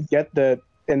saying? I get that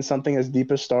in something as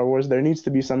deep as Star Wars, there needs to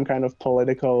be some kind of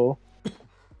political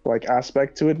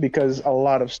aspect to it, because a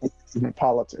lot of stuff is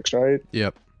politics, right?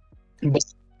 Yep. But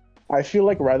I feel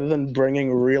like rather than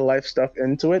bringing real life stuff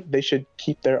into it, they should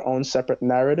keep their own separate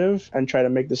narrative and try to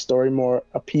make the story more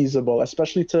appeasable,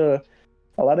 especially to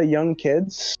a lot of young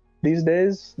kids these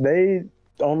days. They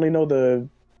only know the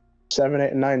 7,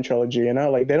 8, and 9 trilogy, you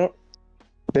know? Like they don't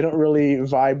really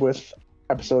vibe with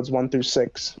episodes 1 through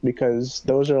 6 because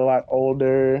those are a lot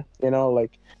older, you know,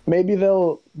 like maybe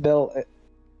they'll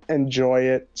enjoy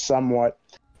it somewhat,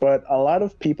 but a lot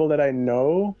of people that I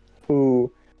know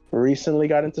who recently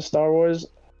got into Star Wars,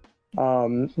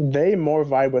 they more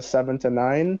vibe with 7 to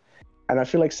 9, and I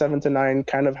feel like 7 to 9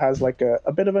 kind of has like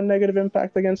a bit of a negative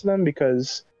impact against them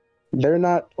because they're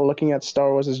not looking at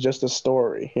Star Wars as just a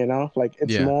story, you know, like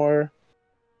it's more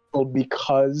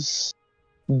because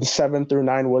 7 through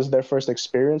 9 was their first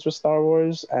experience with Star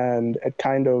Wars, and it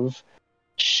kind of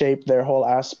shaped their whole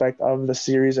aspect of the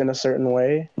series in a certain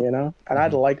way, you know? And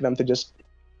I'd like them to just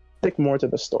stick more to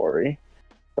the story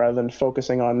rather than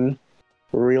focusing on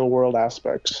real world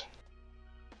aspects.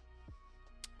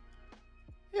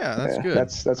 Yeah, that's good.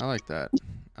 That's I like that.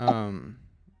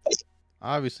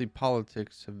 Obviously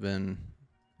politics have been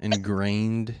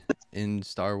ingrained in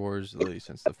Star Wars really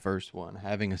since the first one,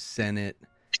 having a Senate,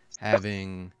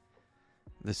 having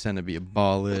the Senate be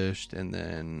abolished, and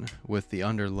then with the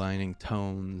underlining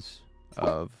tones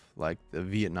of like the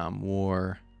Vietnam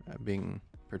War being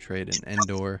portrayed in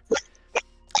Endor.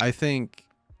 I think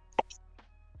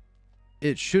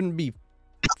it shouldn't be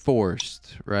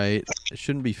forced, right? It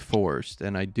shouldn't be forced,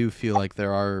 and I do feel like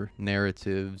there are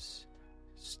narratives,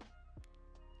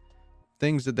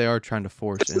 things that they are trying to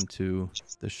force into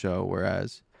the show,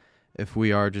 whereas if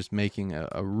we are just making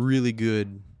a really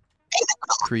good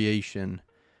creation,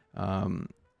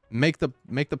 make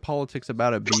the politics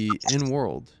about it be in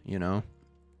world, you know.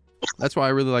 That's why I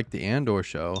really like the Andor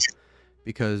show,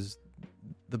 because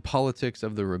the politics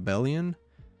of the rebellion,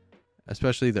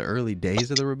 especially the early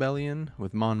days of the rebellion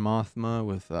with Mon Mothma,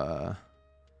 with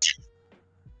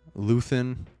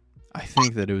Luthen, I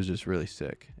think that it was just really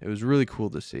sick. It was really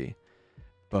cool to see.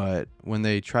 But when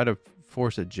they try to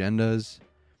force agendas,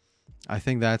 I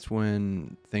think that's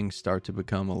when things start to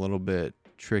become a little bit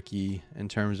tricky in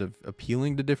terms of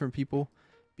appealing to different people,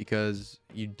 because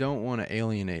you don't want to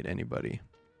alienate anybody.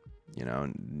 You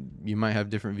know, you might have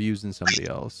different views than somebody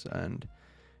else, and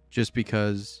just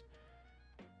because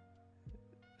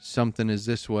something is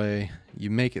this way, you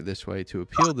make it this way to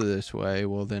appeal to this way,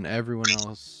 well then everyone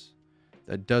else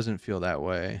that doesn't feel that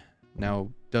way now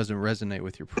doesn't resonate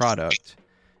with your product.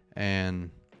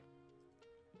 And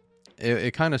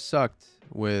it kind of sucked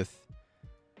with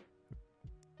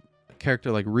a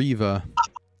character like Reva,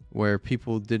 where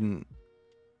people didn't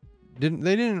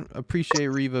appreciate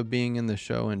Reva being in the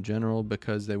show in general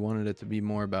because they wanted it to be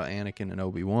more about Anakin and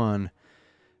Obi-Wan,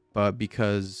 but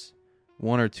because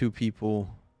one or two people,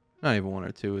 not even one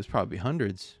or two, it was probably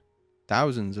hundreds,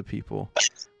 thousands of people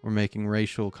were making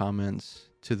racial comments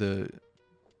to the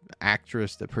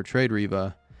actress that portrayed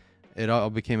Reva, it all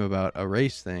became about a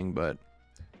race thing. But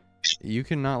you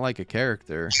can not like a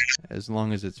character as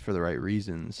long as it's for the right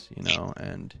reasons, you know.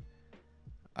 And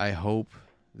I hope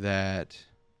that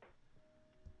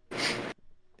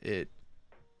it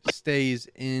stays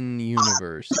in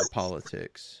universe, the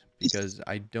politics, because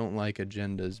I don't like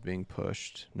agendas being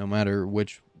pushed, no matter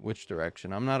which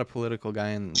direction. I'm not a political guy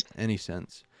in any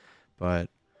sense, but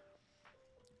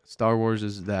Star Wars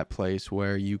is that place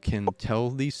where you can tell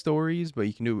these stories, but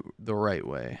you can do it the right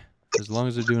way. As long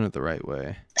as they're doing it the right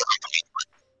way.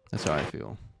 That's how I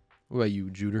feel. What about you,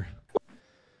 Juder?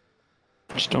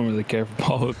 Just don't really care for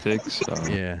politics. So.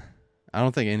 Yeah. I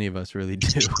don't think any of us really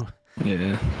do.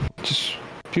 Yeah. Just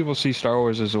people see Star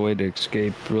Wars as a way to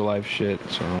escape real life shit,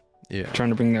 so yeah, trying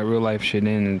to bring that real life shit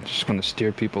in and just gonna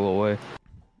steer people away.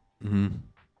 Mm-hmm.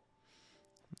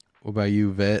 What about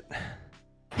you, Vet?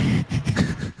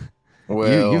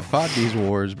 Well, you fought these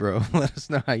wars, bro. Let us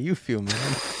know how you feel,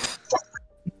 man.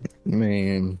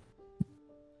 Man,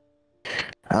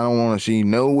 I don't want to see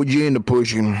no agenda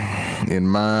pushing in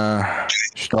my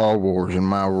Star Wars, in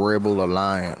my Rebel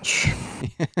Alliance,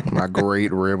 my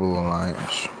great Rebel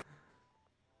Alliance.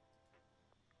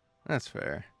 That's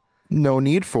fair. No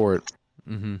need for it.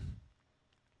 Mm-hmm.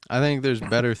 I think there's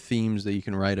better themes that you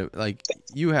can write. Like,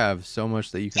 you have so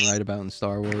much that you can write about in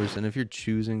Star Wars, and if you're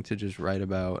choosing to just write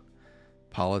about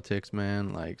politics,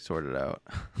 man, like, sort it out.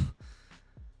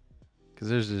 Because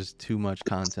there's just too much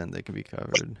content that can be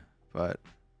covered. But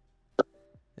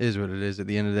it is what it is at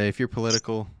the end of the day. If you're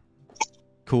political,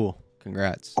 cool.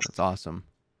 Congrats. That's awesome.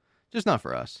 Just not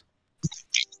for us.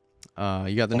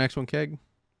 You got the next one, Keg?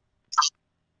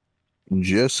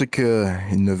 Jessica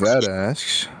in Nevada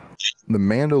asks, The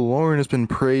Mandalorian has been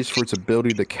praised for its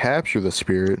ability to capture the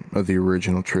spirit of the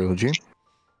original trilogy.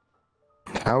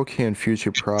 How can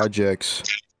future projects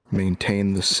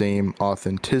maintain the same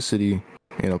authenticity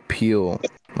and appeal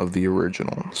of the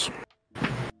originals?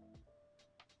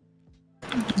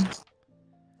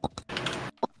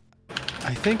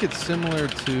 I think it's similar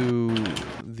to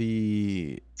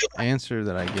the answer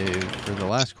that I gave for the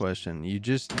last question. You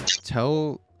just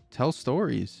tell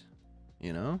stories,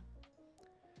 you know?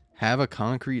 Have a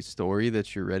concrete story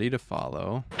that you're ready to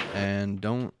follow, and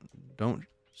don't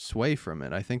sway from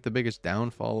it. I think the biggest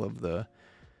downfall of the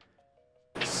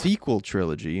sequel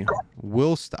trilogy,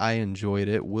 whilst I enjoyed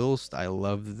it, whilst I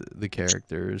loved the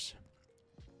characters,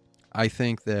 I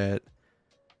think that,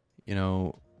 you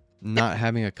know, not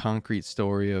having a concrete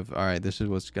story of, all right, this is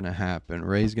what's going to happen.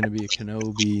 Rey's going to be a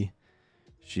Kenobi.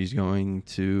 She's going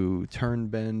to turn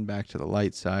Ben back to the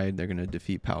light side. They're going to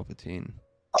defeat Palpatine.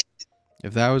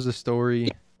 If that was the story,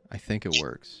 I think it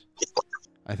works.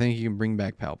 I think you can bring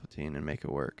back Palpatine and make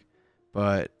it work.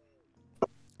 But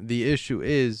the issue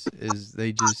is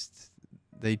they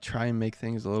try and make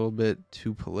things a little bit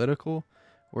too political,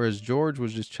 whereas George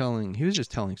was just telling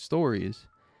stories.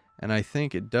 And I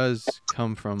think it does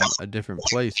come from a different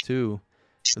place too.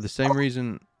 For the same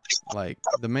reason, like,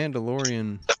 The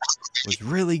Mandalorian was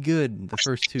really good the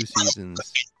first 2 seasons.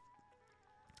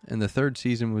 And the 3rd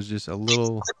season was just a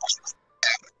little...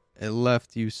 It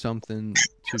left you something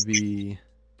to be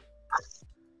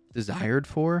desired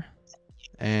for.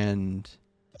 And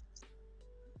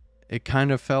it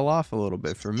kind of fell off a little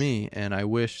bit for me. And I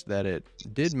wish that it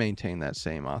did maintain that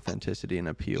same authenticity and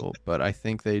appeal. But I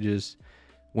think they just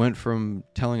went from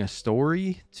telling a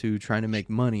story to trying to make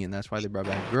money. And that's why they brought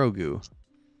back Grogu.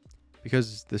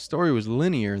 Because the story was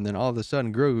linear, and then all of a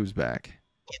sudden Grogu's back.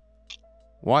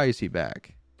 Why is he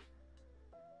back?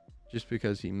 Just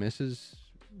because he misses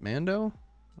Mando?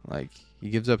 Like, he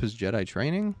gives up his Jedi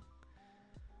training?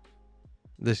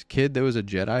 This kid that was a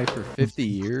Jedi for 50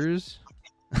 years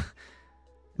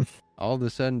all of a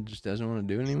sudden just doesn't want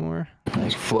to do it anymore?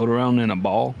 Like, float around in a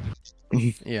ball?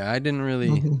 Yeah, I didn't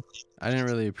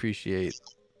really appreciate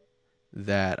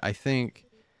that. I think,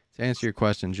 to answer your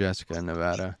question, Jessica in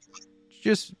Nevada,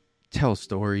 just tell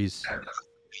stories.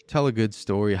 Tell a good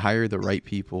story. Hire the right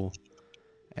people.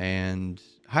 And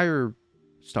hire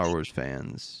Star Wars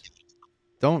fans.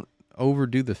 Don't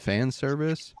overdo the fan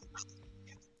service,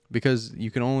 because you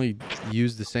can only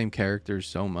use the same characters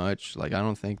so much. Like, I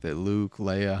don't think that Luke,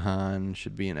 Leia, Han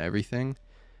should be in everything.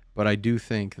 But I do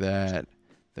think that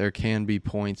there can be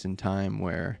points in time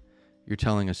where you're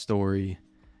telling a story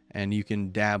and you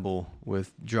can dabble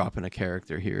with dropping a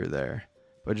character here or there.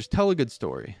 But just tell a good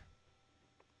story.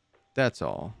 That's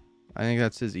all. I think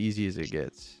that's as easy as it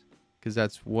gets. Because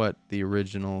that's what the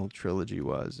original trilogy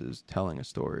was, is telling a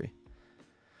story.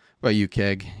 What about you,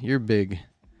 Keg? You're big.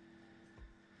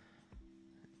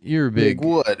 Big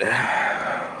what?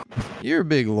 You're a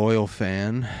big loyal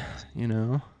fan, you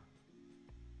know?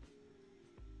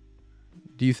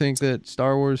 Do you think that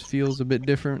Star Wars feels a bit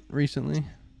different recently?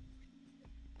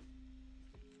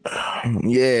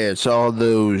 Yeah, it's all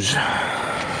those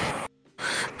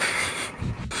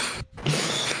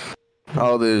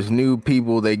new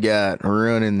people they got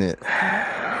running it.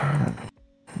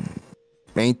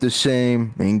 Ain't the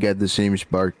same, ain't got the same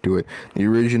spark to it. The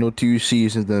original 2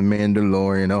 seasons of The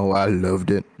Mandalorian, oh, I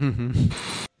loved it. Mm-hmm.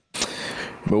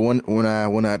 But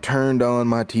when I turned on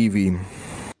my TV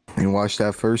and watched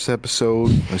that first episode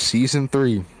of season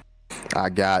 3, I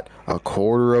got a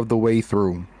quarter of the way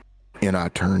through and I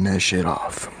turned that shit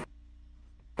off.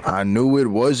 I knew it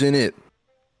wasn't it.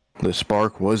 The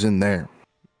spark wasn't there.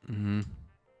 Mm-hmm.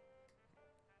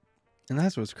 And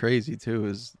that's what's crazy too,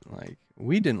 is like,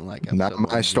 we didn't like episode Not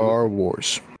my 1. Star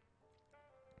Wars.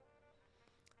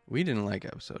 We didn't like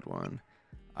episode 1.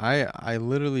 I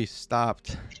literally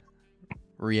stopped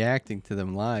reacting to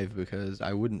them live because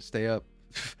I wouldn't stay up.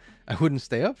 I wouldn't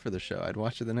stay up for the show. I'd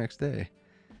watch it the next day.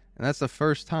 And that's the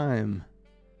first time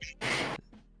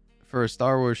for a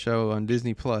Star Wars show on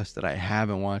Disney Plus that I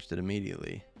haven't watched it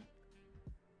immediately.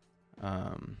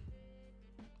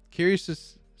 Curious to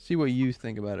see what you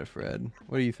think about it, Fred.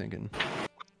 What are you thinking?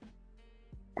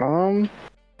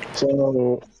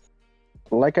 So,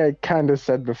 like I kind of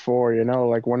said before, you know,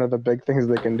 like, one of the big things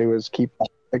they can do is keep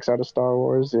politics out of Star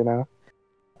Wars, you know.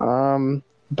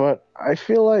 But I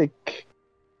feel like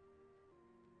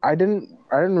I didn't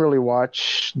really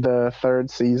watch the 3rd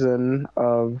season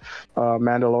of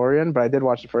Mandalorian, but I did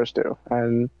watch the first 2,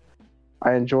 and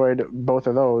I enjoyed both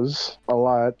of those a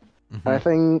lot. Mm-hmm. And I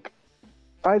think,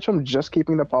 aside from just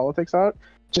keeping the politics out,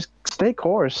 just stay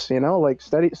course, you know, like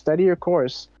steady your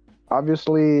course.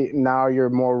 obviously now you're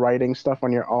more writing stuff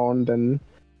on your own than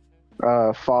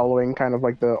following kind of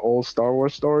like the old Star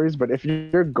Wars stories. But if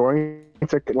you're going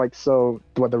to like, so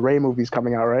what, the Rey movie's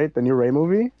coming out, right? The new Rey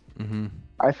movie. Mm-hmm.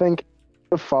 I think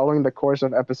following the course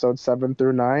of episode 7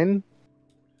 through 9,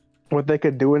 what they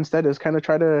could do instead is kind of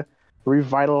try to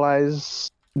revitalize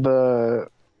the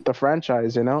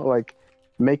franchise. You know, like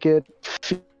make it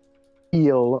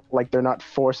feel like they're not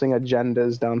forcing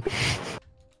agendas down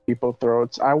people's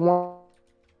throats. I want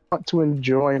to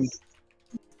enjoy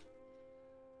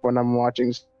when I'm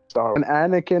watching Star Wars. And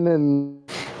Anakin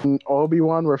and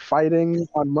Obi-Wan were fighting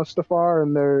on Mustafar,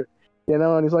 and they're, you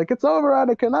know, and he's like, "It's over,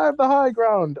 Anakin. I have the high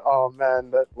ground." Oh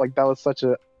man, that was such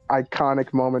a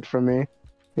iconic moment for me,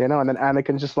 you know. And then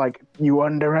Anakin's just like, "You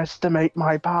underestimate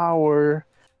my power."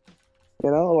 You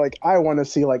know, like I want to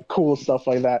see like cool stuff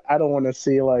like that. I don't want to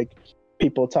see like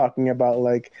people talking about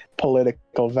like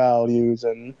political values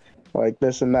and like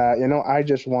this and that. You know, I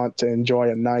just want to enjoy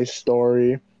a nice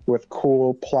story with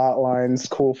cool plot lines,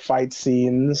 cool fight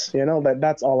scenes. You know,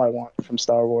 that's all I want from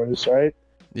Star Wars, right?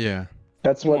 Yeah.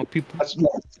 That's what people.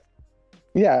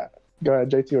 Yeah. Go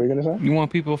ahead, JT. What are you gonna say? You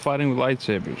want people fighting with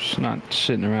lightsabers, not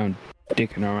sitting around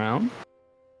dicking around.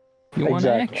 You want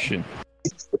action.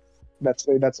 That's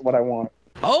what I want.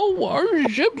 Oh, our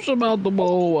ship's about to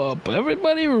blow up.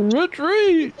 Everybody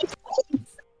retreat.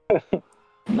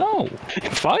 No,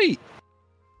 fight.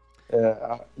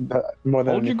 Yeah, more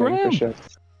than hold your anything, ground. for sure.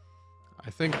 I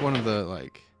think one of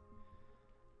the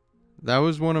that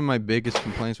was one of my biggest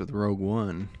complaints with Rogue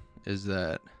One, is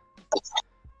that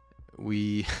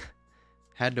we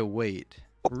had to wait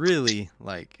really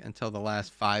until the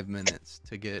last 5 minutes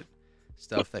to get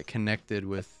stuff that connected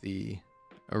with the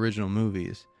original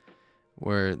movies,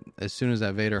 where as soon as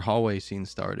that Vader hallway scene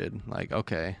started,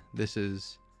 okay, this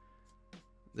is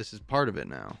part of it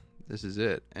now. This is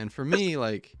it. And for me,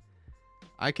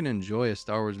 I can enjoy a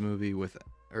Star Wars movie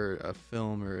or a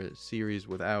film or a series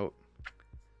without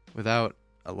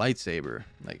a lightsaber.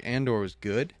 Andor was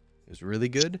good. It was really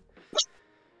good.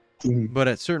 But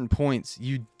at certain points,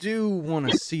 you do want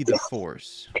to see the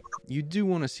Force. You do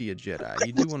want to see a Jedi.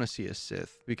 You do want to see a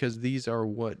Sith, because these are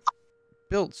what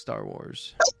built Star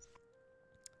Wars.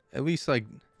 At least, I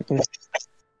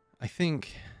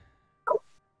think,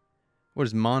 what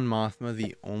is Mon Mothma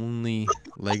the only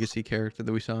legacy character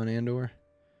that we saw in Andor?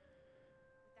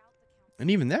 And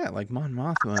even that, Mon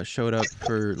Mothma showed up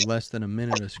for less than a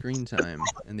minute of screen time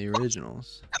in the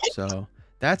originals. So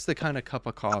that's the kind of cup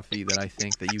of coffee that I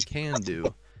think that you can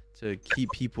do to keep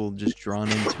people just drawn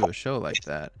into a show like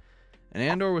that. And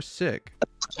Andor was sick.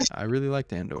 I really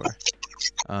liked Andor.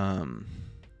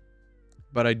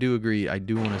 But I do agree. I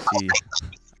do want to see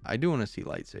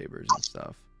lightsabers and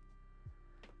stuff.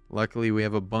 Luckily, we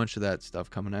have a bunch of that stuff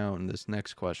coming out, and this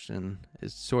next question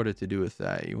is sort of to do with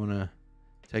that. You want to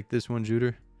take this one,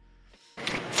 Juder?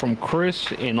 From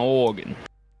Chris in Oregon.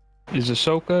 Is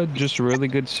Ahsoka just a really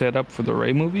good setup for the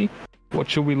Rey movie? What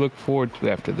should we look forward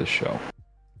to after this show?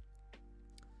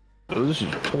 So this is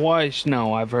twice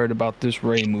now I've heard about this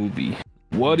Rey movie.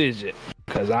 What is it?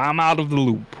 Because I'm out of the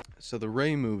loop. So the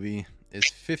Rey movie is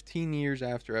 15 years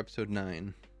after Episode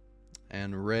 9,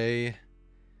 and Rey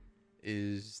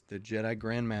is the Jedi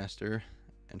Grandmaster,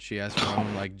 and she has her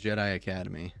own Jedi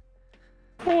Academy.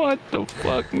 What the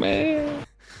fuck, man?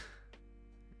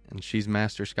 And she's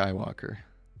Master Skywalker.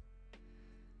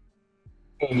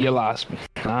 You lost me.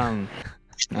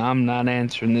 I'm not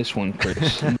answering this one,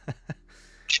 Chris. Get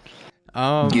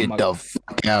the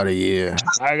fuck out of here.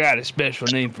 I got a special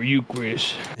name for you,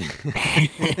 Chris.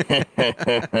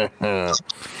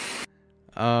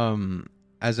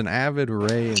 As an avid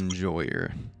Rey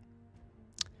enjoyer,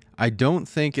 I don't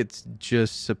think it's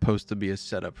just supposed to be a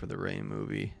setup for the Rey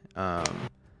movie.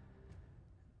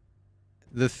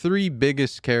 The three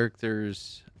biggest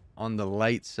characters on the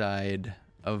light side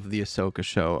of the Ahsoka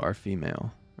show are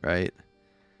female, right?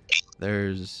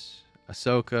 There's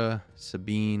Ahsoka,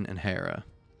 Sabine, and Hera.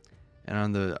 And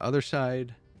on the other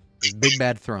side is Big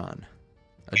Bad Thrawn,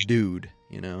 a dude,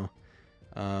 you know.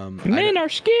 Men are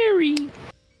scary.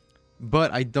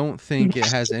 But I don't think it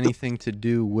has anything to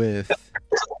do with...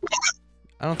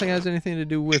 I don't think it has anything to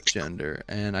do with gender.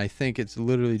 And I think it's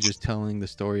literally just telling the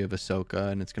story of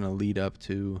Ahsoka, and it's going to lead up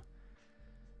to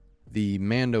the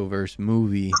Mandoverse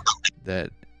movie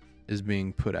that is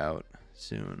being put out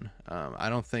soon. I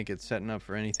don't think it's setting up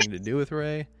for anything to do with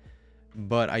Rey,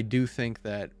 but I do think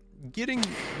that getting,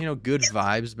 good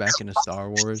vibes back into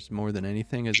Star Wars more than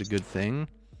anything is a good thing.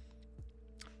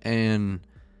 And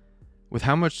with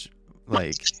how much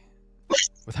Rey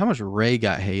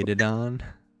got hated on,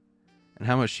 and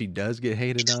how much she does get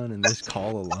hated on in this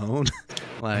call alone,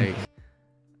 Like,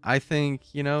 I think,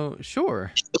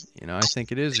 sure. I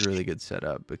think it is a really good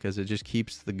setup because it just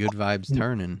keeps the good vibes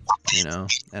turning,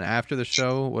 And after the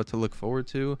show, what to look forward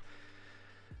to?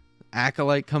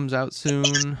 Acolyte comes out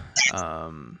soon. I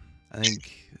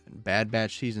think Bad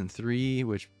Batch Season 3,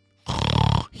 which...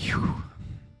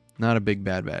 not a big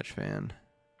Bad Batch fan,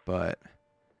 but...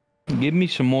 Give me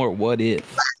some more what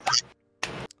if.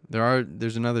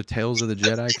 There's another Tales of the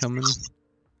Jedi coming.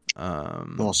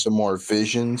 Some more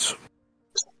Visions.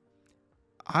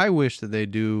 I wish that they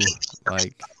do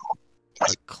like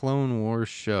a Clone Wars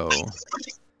show,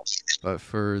 but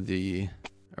for the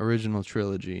original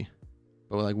trilogy,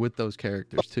 but like with those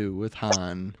characters too, with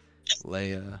Han,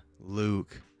 Leia,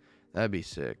 Luke. That'd be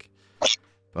sick.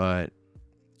 But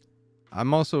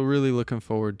I'm also really looking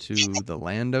forward to the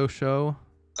Lando show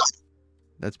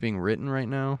that's being written right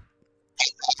now.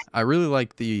 I really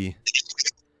like the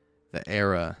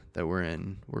era that we're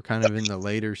in. We're kind of in the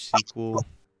later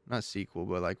not sequel,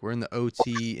 but like we're in the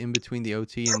OT, in between the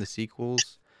OT and the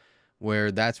sequels, where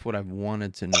that's what I've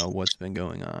wanted to know what's been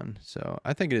going on. So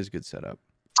I think it is a good setup.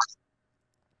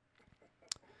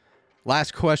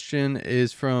 Last question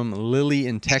is from Lily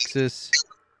in Texas.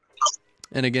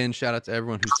 And again, shout out to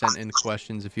everyone who sent in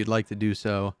questions. If you'd like to do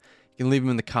so, you can leave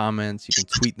them in the comments. You can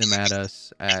tweet them at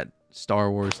us at Star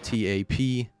Wars TAP.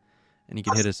 And you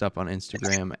can hit us up on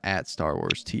Instagram at Star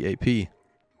Wars TAP.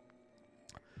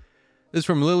 This is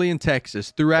from Lily in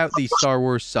Texas. Throughout the Star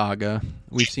Wars saga,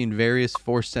 we've seen various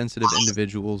Force-sensitive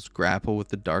individuals grapple with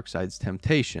the dark side's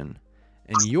temptation.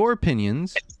 In your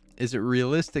opinions, is it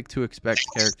realistic to expect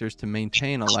characters to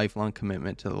maintain a lifelong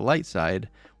commitment to the light side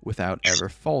without ever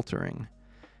faltering?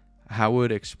 How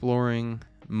would exploring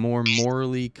more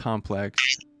morally complex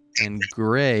and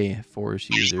gray Force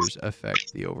users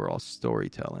affect the overall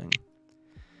storytelling?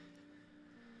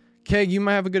 Keg, you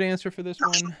might have a good answer for this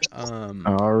one.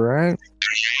 All right.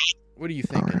 What are you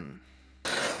thinking?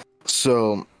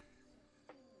 So,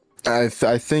 I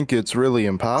think it's really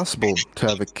impossible to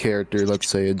have a character, let's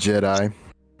say a Jedi,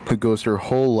 who goes her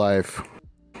whole life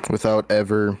without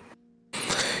ever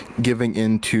giving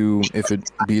into, if it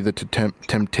be the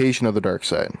temptation of the dark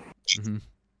side.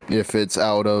 Mm-hmm. If it's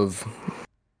out of,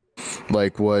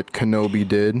 like what Kenobi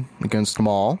did against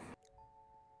Maul.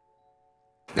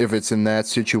 If it's in that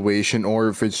situation, or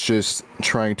if it's just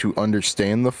trying to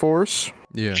understand the Force.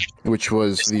 Yeah. Which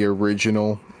was the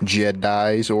original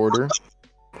Jedi's order.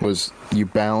 Was you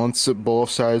balance it both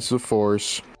sides of the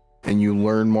Force, and you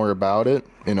learn more about it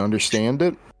and understand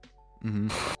it. Mm-hmm.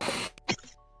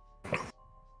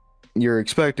 You're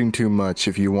expecting too much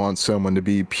if you want someone to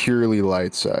be purely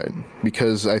light side.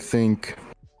 Because I think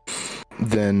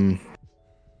then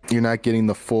you're not getting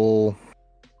the full...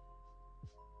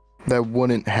 That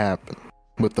wouldn't happen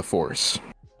with the Force.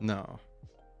 No.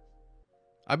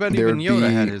 I bet even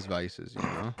Yoda had his vices,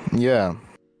 Yeah.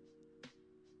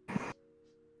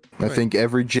 I think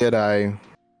every Jedi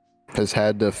has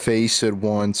had to face it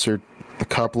once or a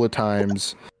couple of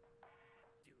times.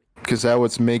 Because that's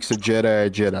what makes a Jedi a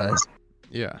Jedi.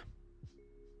 Yeah.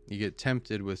 You get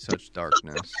tempted with such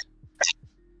darkness.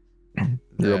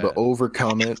 You're able to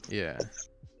overcome it. Yeah.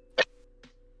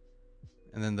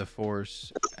 And then the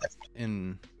Force,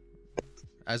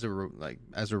 as a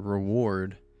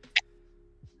reward,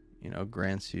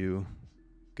 grants you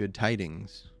good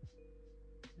tidings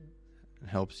and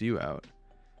helps you out.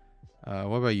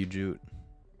 What about you, Jute?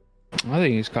 I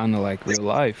think it's kind of like real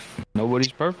life.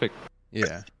 Nobody's perfect.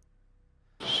 Yeah.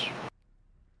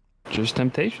 Just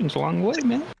temptations along the way,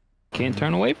 man. Can't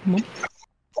turn away from them.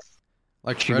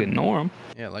 Like you Fred, ignore them.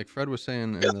 Yeah, like Fred was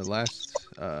saying in the last,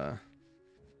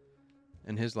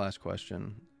 in his last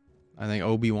question, I think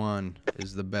Obi-Wan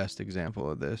is the best example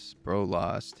of this. Bro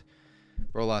lost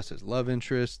his love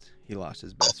interest. He lost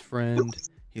his best friend.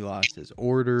 He lost his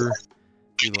order.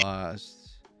 He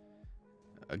lost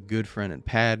a good friend in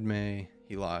Padme.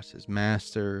 He lost his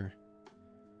master.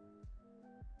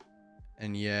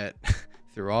 And yet,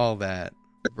 through all that,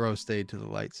 bro stayed to the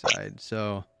light side.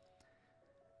 So,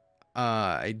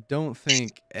 I don't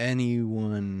think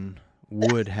anyone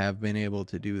would have been able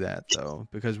to do that, though,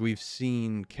 because we've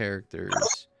seen characters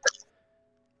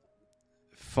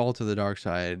fall to the dark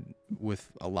side with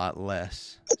a lot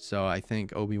less. So I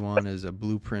think Obi-Wan is a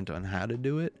blueprint on how to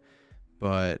do it,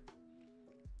 but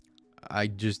I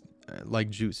just, like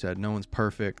Jute said, no one's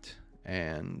perfect,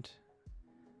 and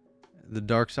the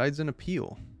dark side's an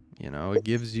appeal. It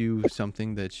gives you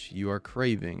something that you are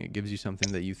craving. It gives you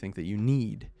something that you think that you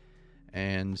need,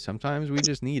 and sometimes we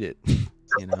just need it.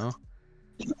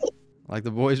 Like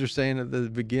the boys were saying at the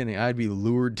beginning, I'd be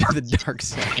lured to the dark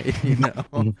side,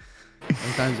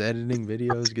 Sometimes editing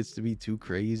videos gets to be too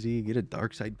crazy. Get a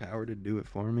dark side power to do it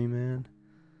for me, man.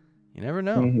 You never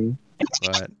know. Mm-hmm.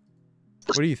 But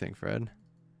what do you think, Fred?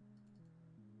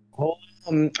 Well,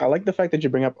 I like the fact that you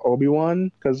bring up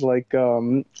Obi-Wan because, like,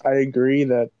 I agree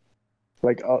that,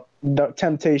 like, the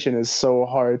temptation is so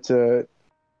hard to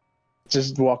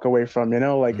just walk away from. You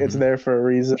know, like it's there for a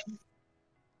reason.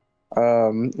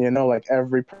 You know, like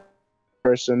every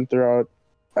person throughout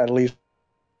at least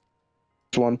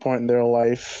one point in their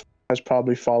life has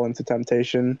probably fallen to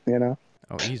temptation. You know,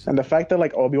 easy. And the fact that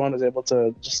like Obi-Wan was able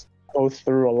to just go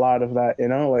through a lot of that. You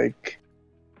know, like,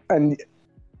 and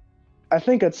I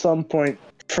think at some point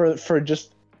for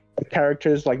just the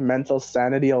characters' like mental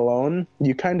sanity alone,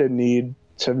 you kind of need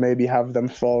to maybe have them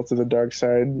fall to the dark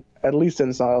side, at least in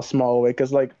a small way.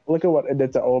 Because like, look at what it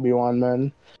did to Obi-Wan,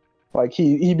 man. Like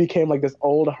he became like this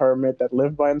old hermit that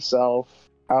lived by himself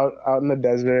out in the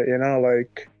desert. You know,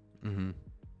 like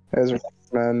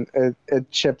man,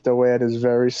 it chipped away at his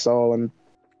very soul and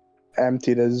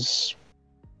emptied him.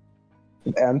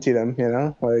 You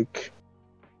know, like.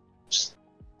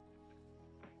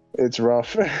 It's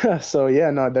rough. So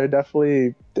yeah, no, they're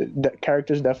definitely the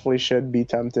characters definitely should be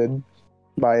tempted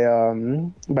by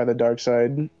the dark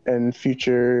side and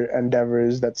future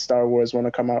endeavors that Star Wars want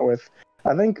to come out with.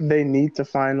 I think they need to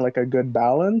find like a good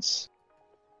balance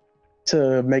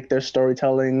to make their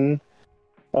storytelling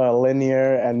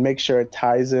linear and make sure it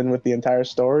ties in with the entire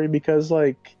story, because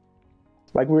like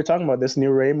we were talking about, this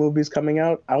new Rey movie's coming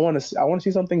out. I want to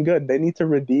see something good. They need to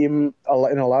redeem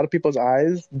in a lot of people's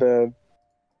eyes the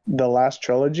last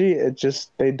trilogy. It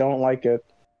just, they don't like it.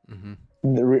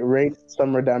 Rey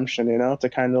some redemption, you know, to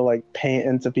kind of like paint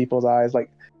into people's eyes. Like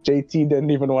JT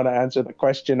didn't even want to answer the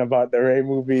question about the Rey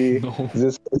movie. Is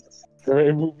this the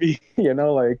Rey movie? You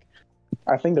know, like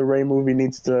I think the Rey movie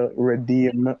needs to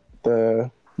redeem the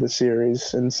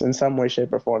series in some way,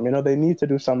 shape, or form. You know, they need to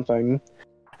do something,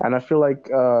 and I feel like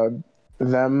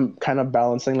them kind of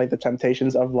balancing like the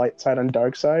temptations of light side and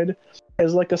dark side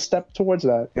is like a step towards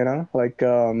that. You know, like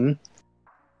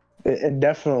it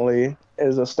definitely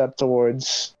is a step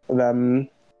towards them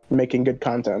making good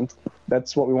content.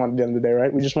 That's what we want at the end of the day,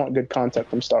 right? We just want good content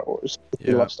from Star Wars.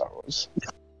 We love Star Wars.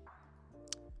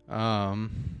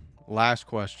 Last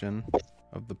question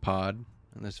of the pod,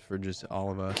 and this is for just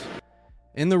all of us.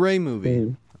 In the Rey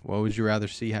movie, what would you rather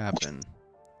see happen?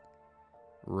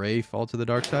 Rey fall to the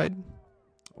dark side,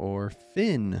 or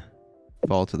Finn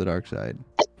fall to the dark side?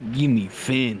 Give me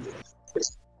Finn.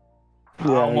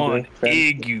 Yeah, I want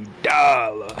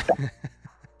Iguodala.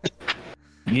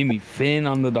 Give me Finn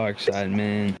on the dark side,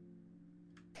 man.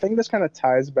 I think this kind of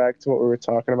ties back to what we were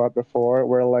talking about before,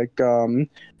 where like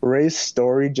Rey's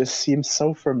story just seems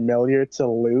so familiar to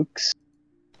Luke's.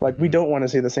 Like we don't want to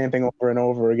see the same thing over and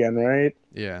over again, right?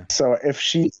 Yeah. So if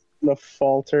she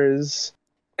falters,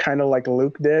 kind of like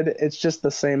Luke did, it's just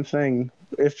the same thing.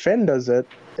 If Finn does it,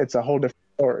 it's a whole different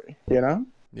story, you know?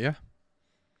 Yeah.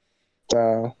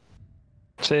 So.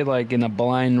 Say like in a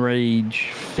blind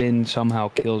rage, Finn somehow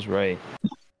kills Rey.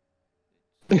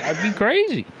 That'd be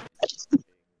crazy.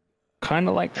 Kind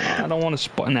of like, I don't want to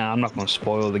spoil. Nah, I'm not going to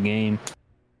spoil the game.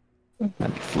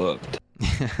 That'd be fucked.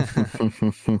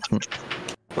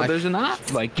 But there's an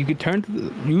option. Like, you could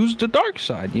use the dark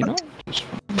side, you know? Just,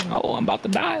 oh, I'm about to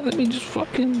die. Let me just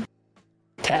fucking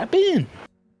tap in.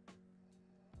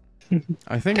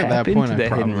 I think at that point I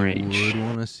probably would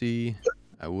want to see.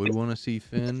 I would want to see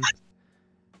Finn,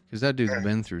 because that dude's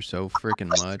been through so freaking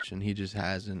much, and he just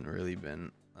hasn't really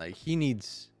been like, he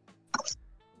needs.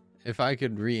 If I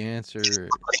could re-answer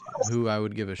who I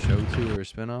would give a show to or a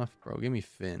spinoff, bro, give me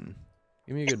Finn.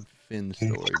 Give me a good Finn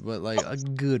story, but like a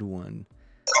good one.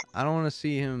 I don't want to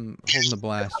see him holding the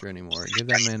blaster anymore. Give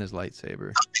that man his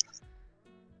lightsaber.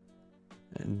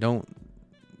 And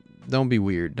don't be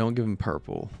weird. Don't give him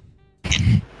purple.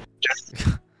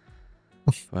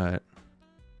 But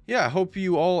yeah, I hope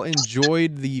you all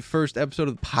enjoyed the first episode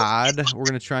of the pod. We're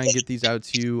gonna try and get these out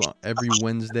to you every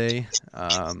Wednesday.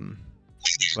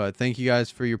 But thank you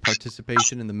guys for your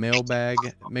participation in the mailbag.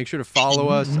 Make sure to follow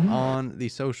us on the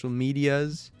social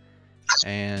medias.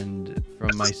 And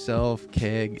from myself,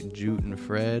 Keg, Jute, and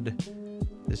Fred,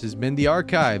 this has been The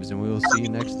Archives, and we will see you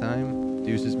next time.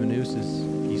 Deuces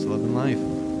Manuses. Peace, love, and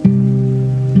life.